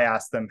interview, I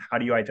asked them, how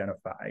do you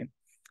identify?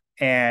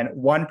 And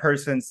one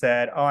person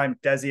said, oh, I'm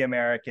Desi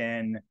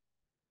American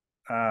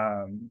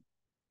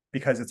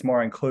because it's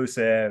more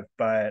inclusive,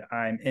 but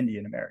I'm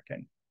Indian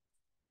American.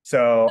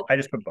 So I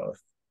just put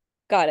both.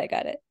 Got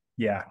it.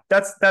 Yeah,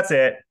 that's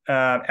it.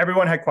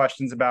 Everyone had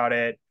questions about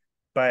it,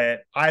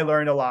 but I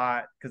learned a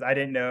lot because I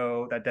didn't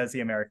know that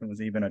Desi American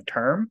was even a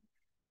term.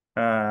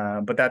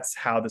 But that's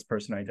how this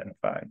person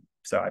identified.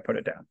 So I put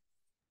it down.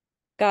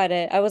 Got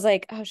it. I was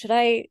like, oh, should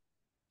I?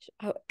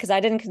 Because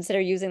I didn't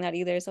consider using that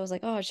either. So I was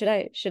like, oh, should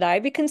I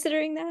be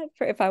considering that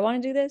for if I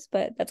want to do this?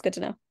 But that's good to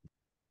know.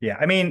 Yeah,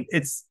 I mean,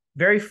 it's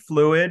very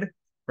fluid,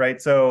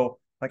 right? So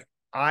like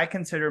I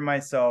consider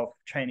myself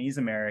Chinese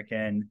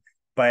American,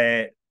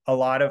 but a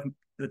lot of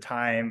the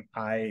time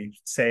I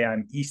say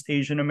I'm East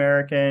Asian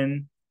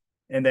American.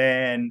 And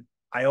then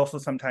I also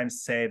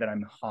sometimes say that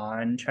I'm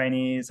Han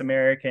Chinese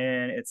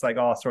American. It's like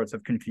all sorts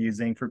of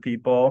confusing for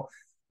people.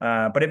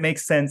 But it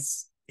makes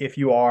sense if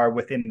you are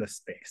within the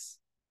space,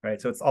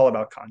 right? So it's all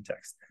about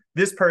context.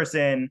 This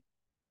person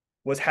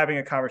was having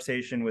a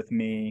conversation with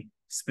me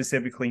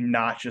specifically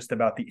not just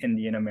about the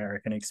Indian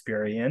American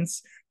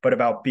experience, but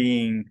about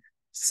being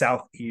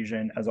South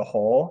Asian as a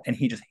whole. And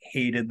he just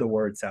hated the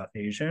word South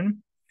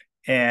Asian.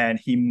 And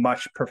he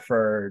much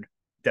preferred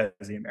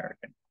Desi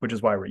American, which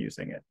is why we're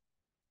using it.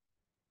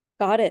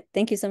 Got it.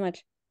 Thank you so much.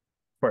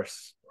 Of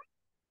course.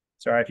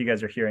 Sorry if you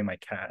guys are hearing my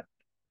cat.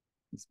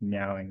 He's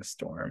meowing a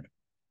storm.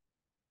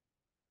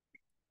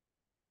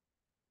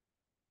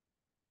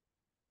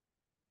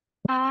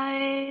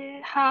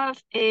 I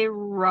have a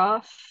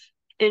rough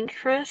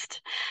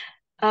interest,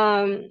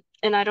 and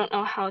I don't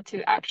know how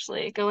to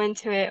actually go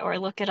into it or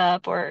look it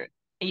up or,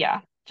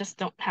 yeah, just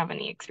don't have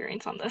any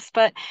experience on this.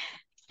 But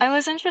I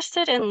was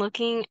interested in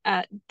looking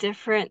at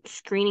different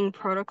screening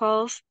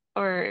protocols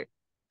or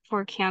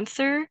for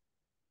cancer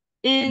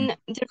in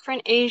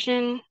different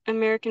Asian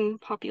American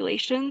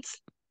populations.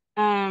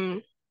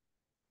 I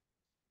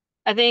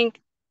think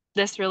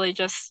this really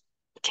just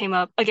came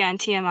up again,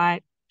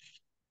 TMI,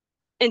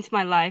 into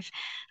my life.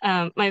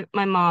 My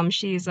mom,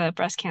 she's a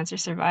breast cancer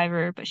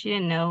survivor, but she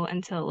didn't know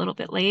until a little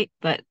bit late.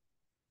 But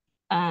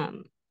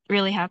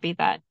really happy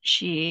that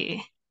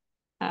she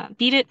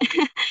beat it.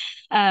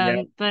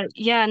 Yeah. But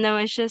yeah, no,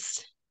 it's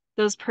just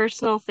those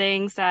personal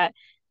things that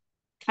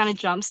kind of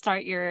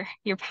jumpstart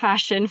your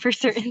passion for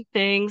certain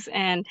things.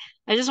 And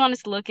I just wanted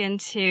to look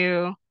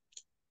into,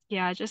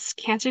 yeah, just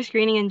cancer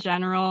screening in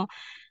general,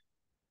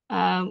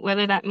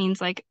 whether that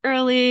means like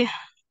early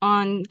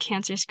on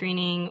cancer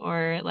screening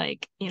or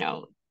like,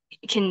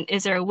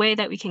 is there a way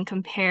that we can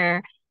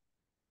compare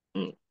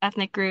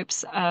ethnic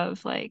groups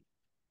of like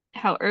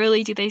how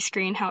early do they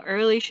screen? How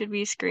early should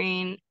we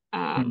screen?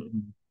 et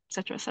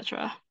cetera, et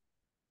cetera.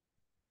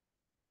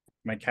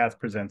 My cat's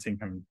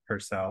presenting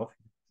herself.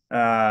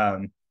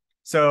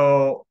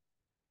 So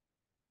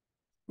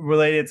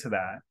related to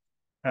that,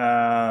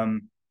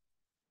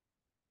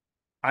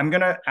 I'm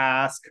gonna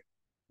ask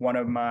one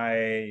of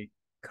my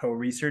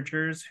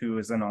co-researchers who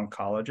is an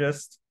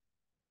oncologist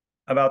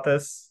about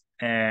this,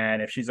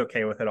 and if she's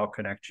okay with it, I'll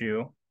connect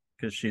you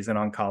because she's an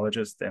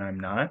oncologist and I'm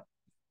not.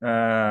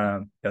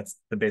 That's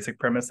the basic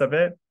premise of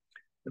it.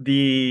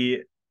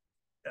 The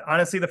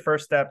honestly, the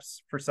first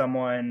steps for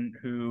someone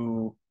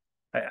who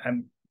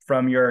I'm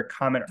from your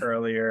comment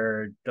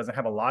earlier doesn't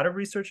have a lot of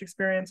research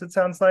experience, it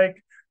sounds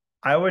like,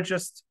 I would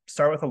just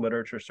start with a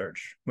literature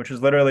search, which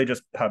is literally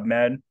just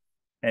PubMed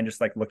and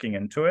just like looking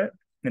into it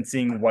and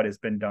seeing what has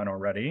been done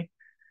already.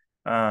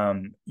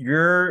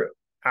 You're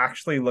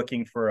actually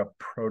looking for a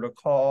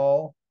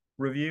protocol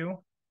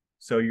review.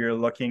 So you're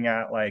looking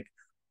at like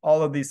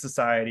all of these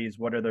societies,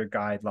 what are their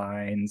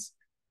guidelines,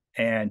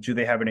 and do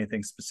they have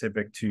anything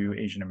specific to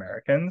Asian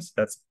Americans?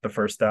 That's the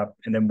first step.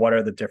 And then what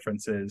are the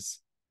differences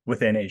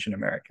within Asian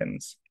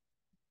Americans?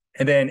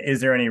 And then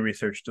is there any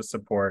research to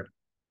support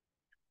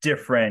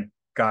different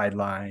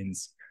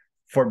guidelines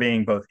for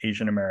being both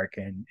Asian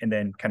American and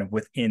then kind of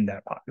within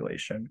that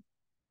population?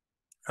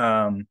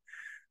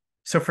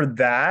 So for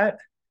that,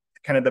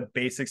 kind of the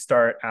basic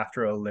start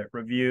after a lit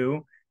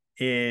review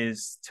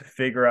is to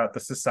figure out the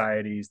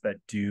societies that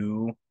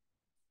do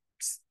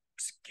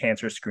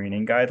cancer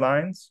screening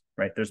guidelines,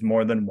 right? There's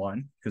more than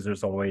one because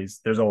there's always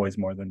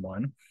more than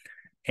one,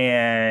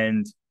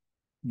 and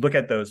look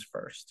at those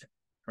first,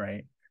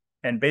 right?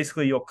 And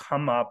basically you'll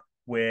come up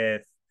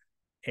with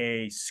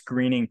a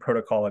screening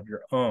protocol of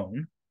your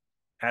own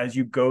as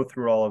you go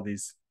through all of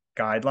these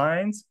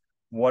guidelines.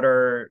 What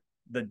are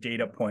the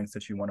data points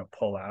that you want to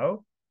pull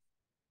out?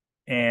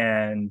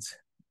 And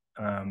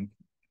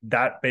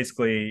that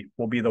basically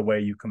will be the way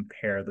you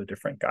compare the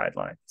different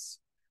guidelines.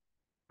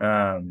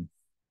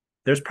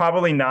 There's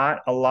probably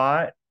not a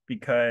lot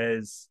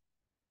because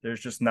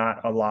there's just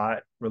not a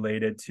lot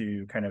related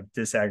to kind of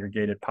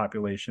disaggregated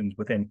populations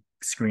within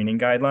screening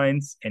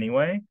guidelines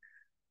anyway,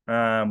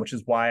 which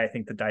is why I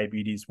think the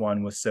diabetes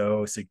one was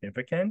so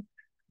significant,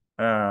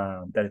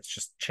 that it's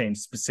just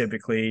changed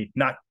specifically,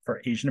 not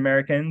for Asian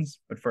Americans,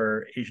 but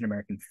for Asian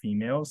American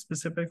females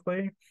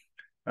specifically.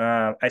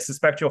 I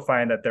suspect you'll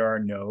find that there are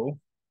no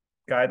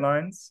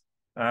guidelines,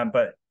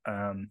 but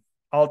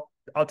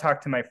I'll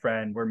talk to my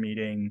friend. We're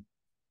meeting,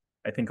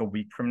 I think, a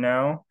week from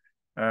now.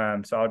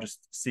 So I'll just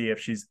see if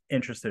she's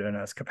interested in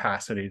us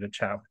capacity to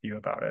chat with you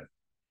about it.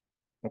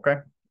 Okay.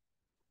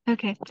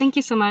 Okay. Thank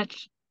you so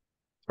much.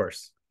 Of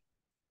course.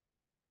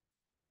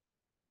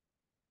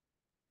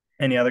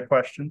 Any other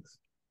questions?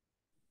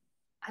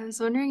 I was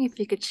wondering if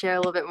you could share a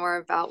little bit more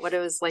about what it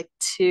was like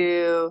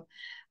to,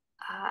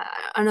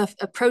 I don't know if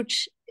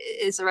approach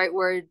is the right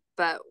word,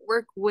 but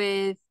work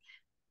with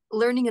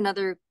learning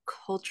another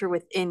culture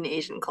within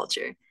Asian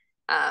culture.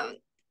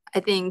 I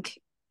think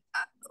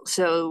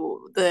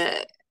so.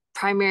 The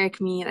primary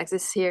community that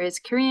exists here is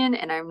Korean,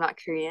 and I'm not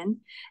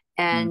Korean.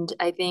 And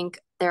I think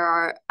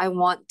I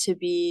want to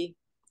be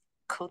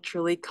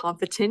culturally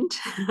competent.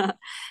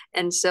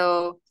 And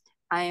so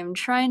I am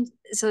trying,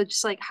 so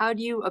just like, how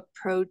do you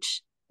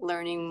approach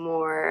learning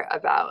more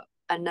about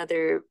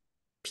another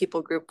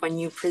people group when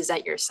you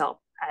present yourself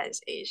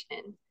as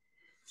Asian?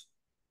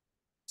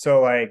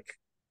 So like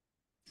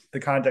the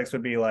context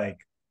would be like,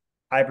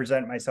 I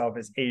present myself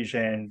as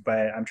Asian,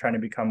 but I'm trying to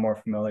become more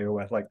familiar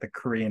with like the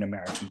Korean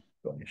American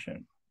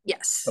population.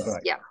 Yes.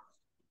 Like yeah.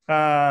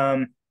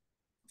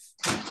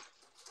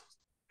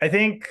 I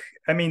think,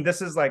 I mean,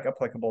 this is like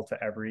applicable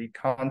to every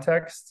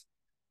context,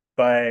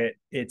 but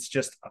it's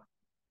just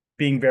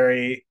being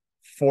very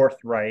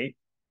forthright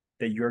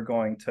that you're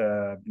going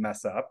to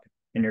mess up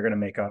and you're going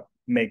to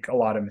make a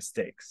lot of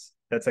mistakes.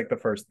 That's like the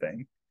first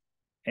thing.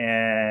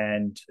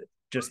 And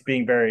just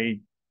being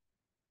very,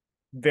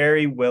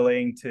 very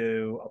willing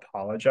to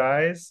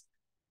apologize.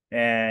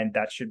 And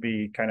that should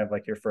be kind of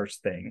like your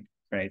first thing,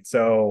 right?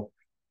 So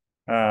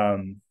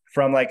from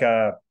like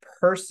a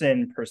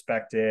person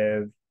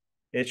perspective,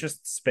 it's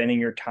just spending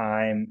your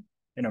time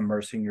and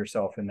immersing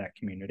yourself in that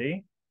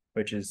community,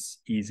 which is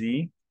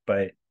easy,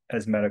 but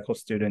as medical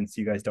students,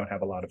 you guys don't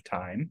have a lot of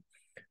time,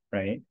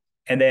 right?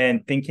 And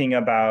then thinking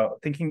a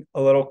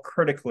little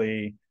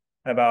critically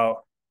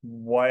about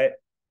what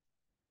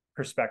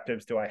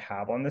perspectives do I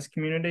have on this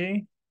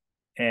community,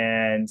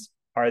 and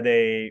are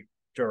they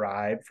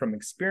derived from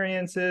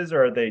experiences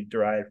or are they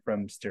derived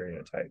from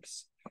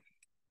stereotypes?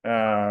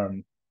 I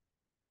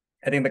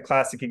think the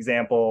classic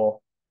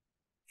example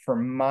for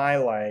my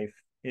life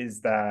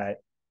is that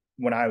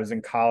when I was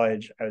in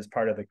college, I was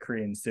part of the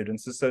Korean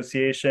Students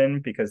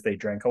Association because they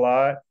drank a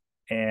lot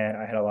and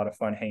I had a lot of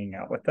fun hanging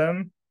out with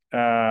them.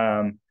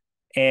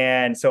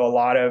 And so a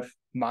lot of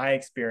my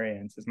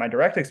experiences, my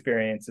direct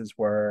experiences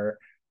were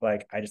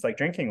like, I just like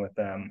drinking with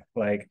them.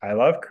 Like, I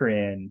love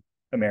Korean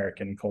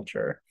American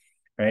culture,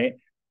 right?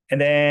 And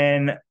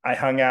then I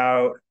hung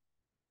out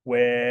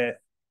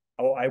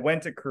I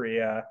went to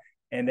Korea,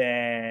 and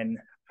then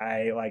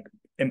I like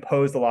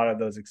imposed a lot of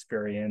those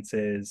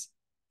experiences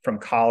from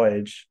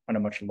college on a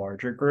much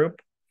larger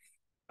group.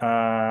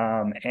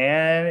 And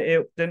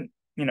it didn't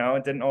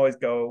always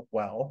go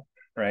well,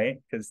 right?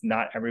 Because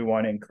not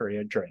everyone in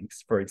Korea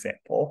drinks, for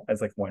example,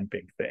 as like one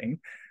big thing.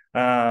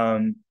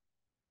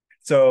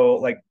 So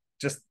like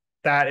just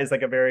that is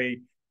like a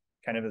very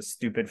kind of a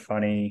stupid,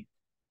 funny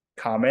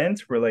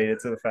comment related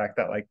to the fact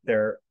that like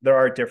there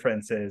are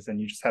differences,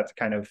 and you just have to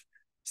kind of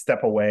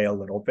step away a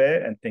little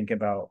bit and think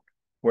about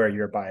where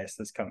your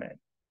biases come in.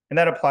 And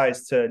that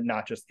applies to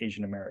not just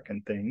Asian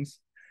American things.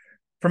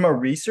 From a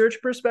research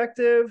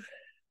perspective,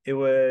 it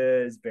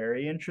was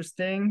very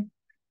interesting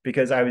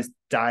because I was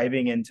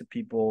diving into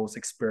people's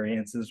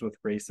experiences with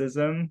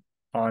racism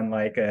on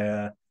like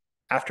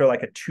after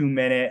like a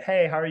 2-minute,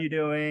 hey, how are you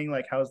doing?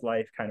 Like, how's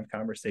life kind of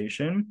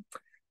conversation.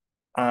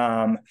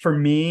 For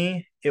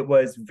me, it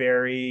was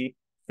very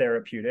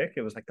therapeutic.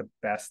 It was like the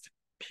best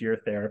peer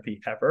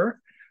therapy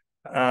ever.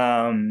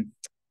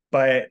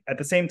 But at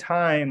the same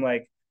time,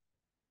 like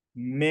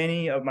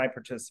many of my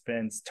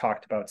participants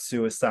talked about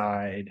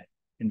suicide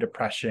and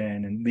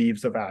depression and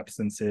leaves of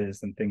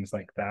absences and things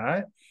like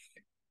that.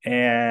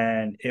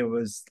 And it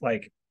was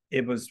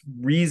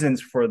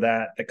reasons for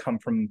that come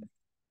from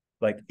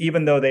like,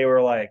 even though they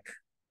were like,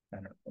 I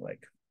don't know,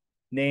 like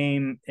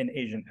name an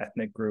Asian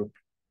ethnic group,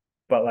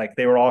 but like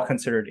they were all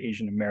considered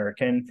Asian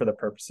American for the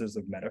purposes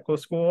of medical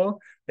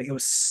school. Like it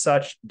was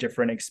such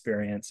different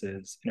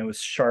experiences, and it was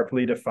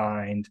sharply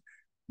defined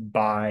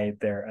by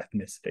their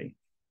ethnicity.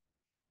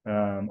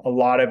 A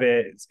lot of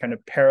it is kind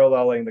of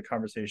paralleling the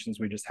conversations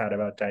we just had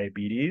about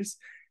diabetes.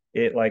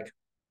 It like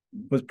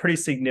was pretty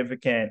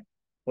significant,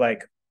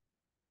 like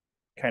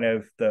kind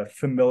of the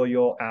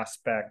familial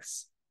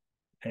aspects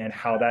and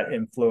how that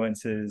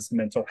influences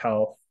mental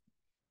health.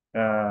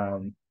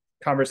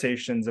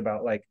 Conversations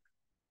about like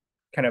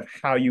kind of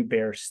how you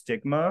bear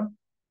stigma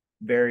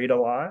varied a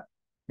lot,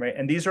 right?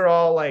 And these are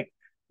all like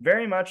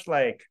very much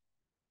like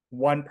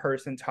one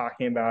person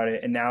talking about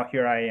it, and now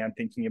here I am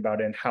thinking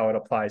about it and how it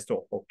applies to a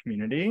whole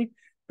community,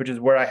 which is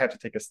where I have to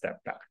take a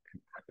step back,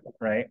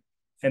 right?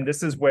 And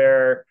this is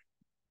where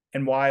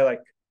and why,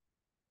 like,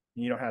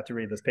 you don't have to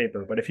read this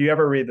paper, but if you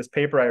ever read this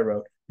paper I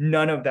wrote,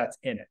 none of that's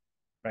in it,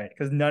 right?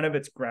 Because none of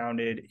it's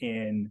grounded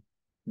in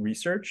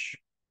research.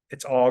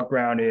 It's all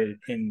grounded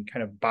in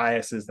kind of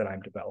biases that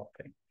I'm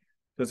developing.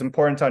 So it's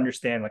important to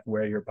understand like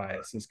where your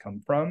biases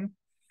come from,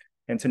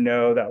 and to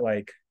know that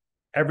like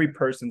every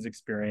person's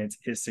experience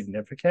is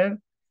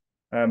significant,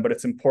 but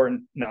it's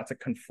important not to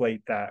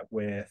conflate that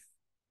with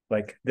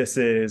like this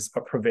is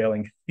a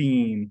prevailing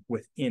theme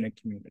within a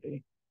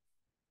community.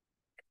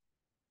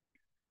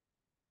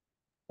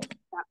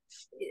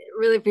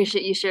 Really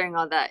appreciate you sharing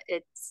all that.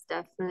 It's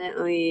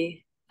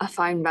definitely a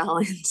fine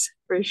balance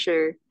for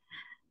sure.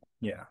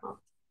 Yeah.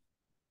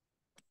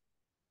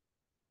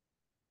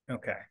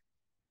 Okay.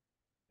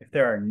 If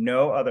there are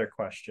no other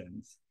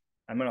questions,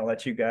 I'm going to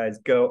let you guys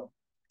go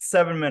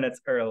 7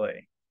 minutes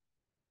early.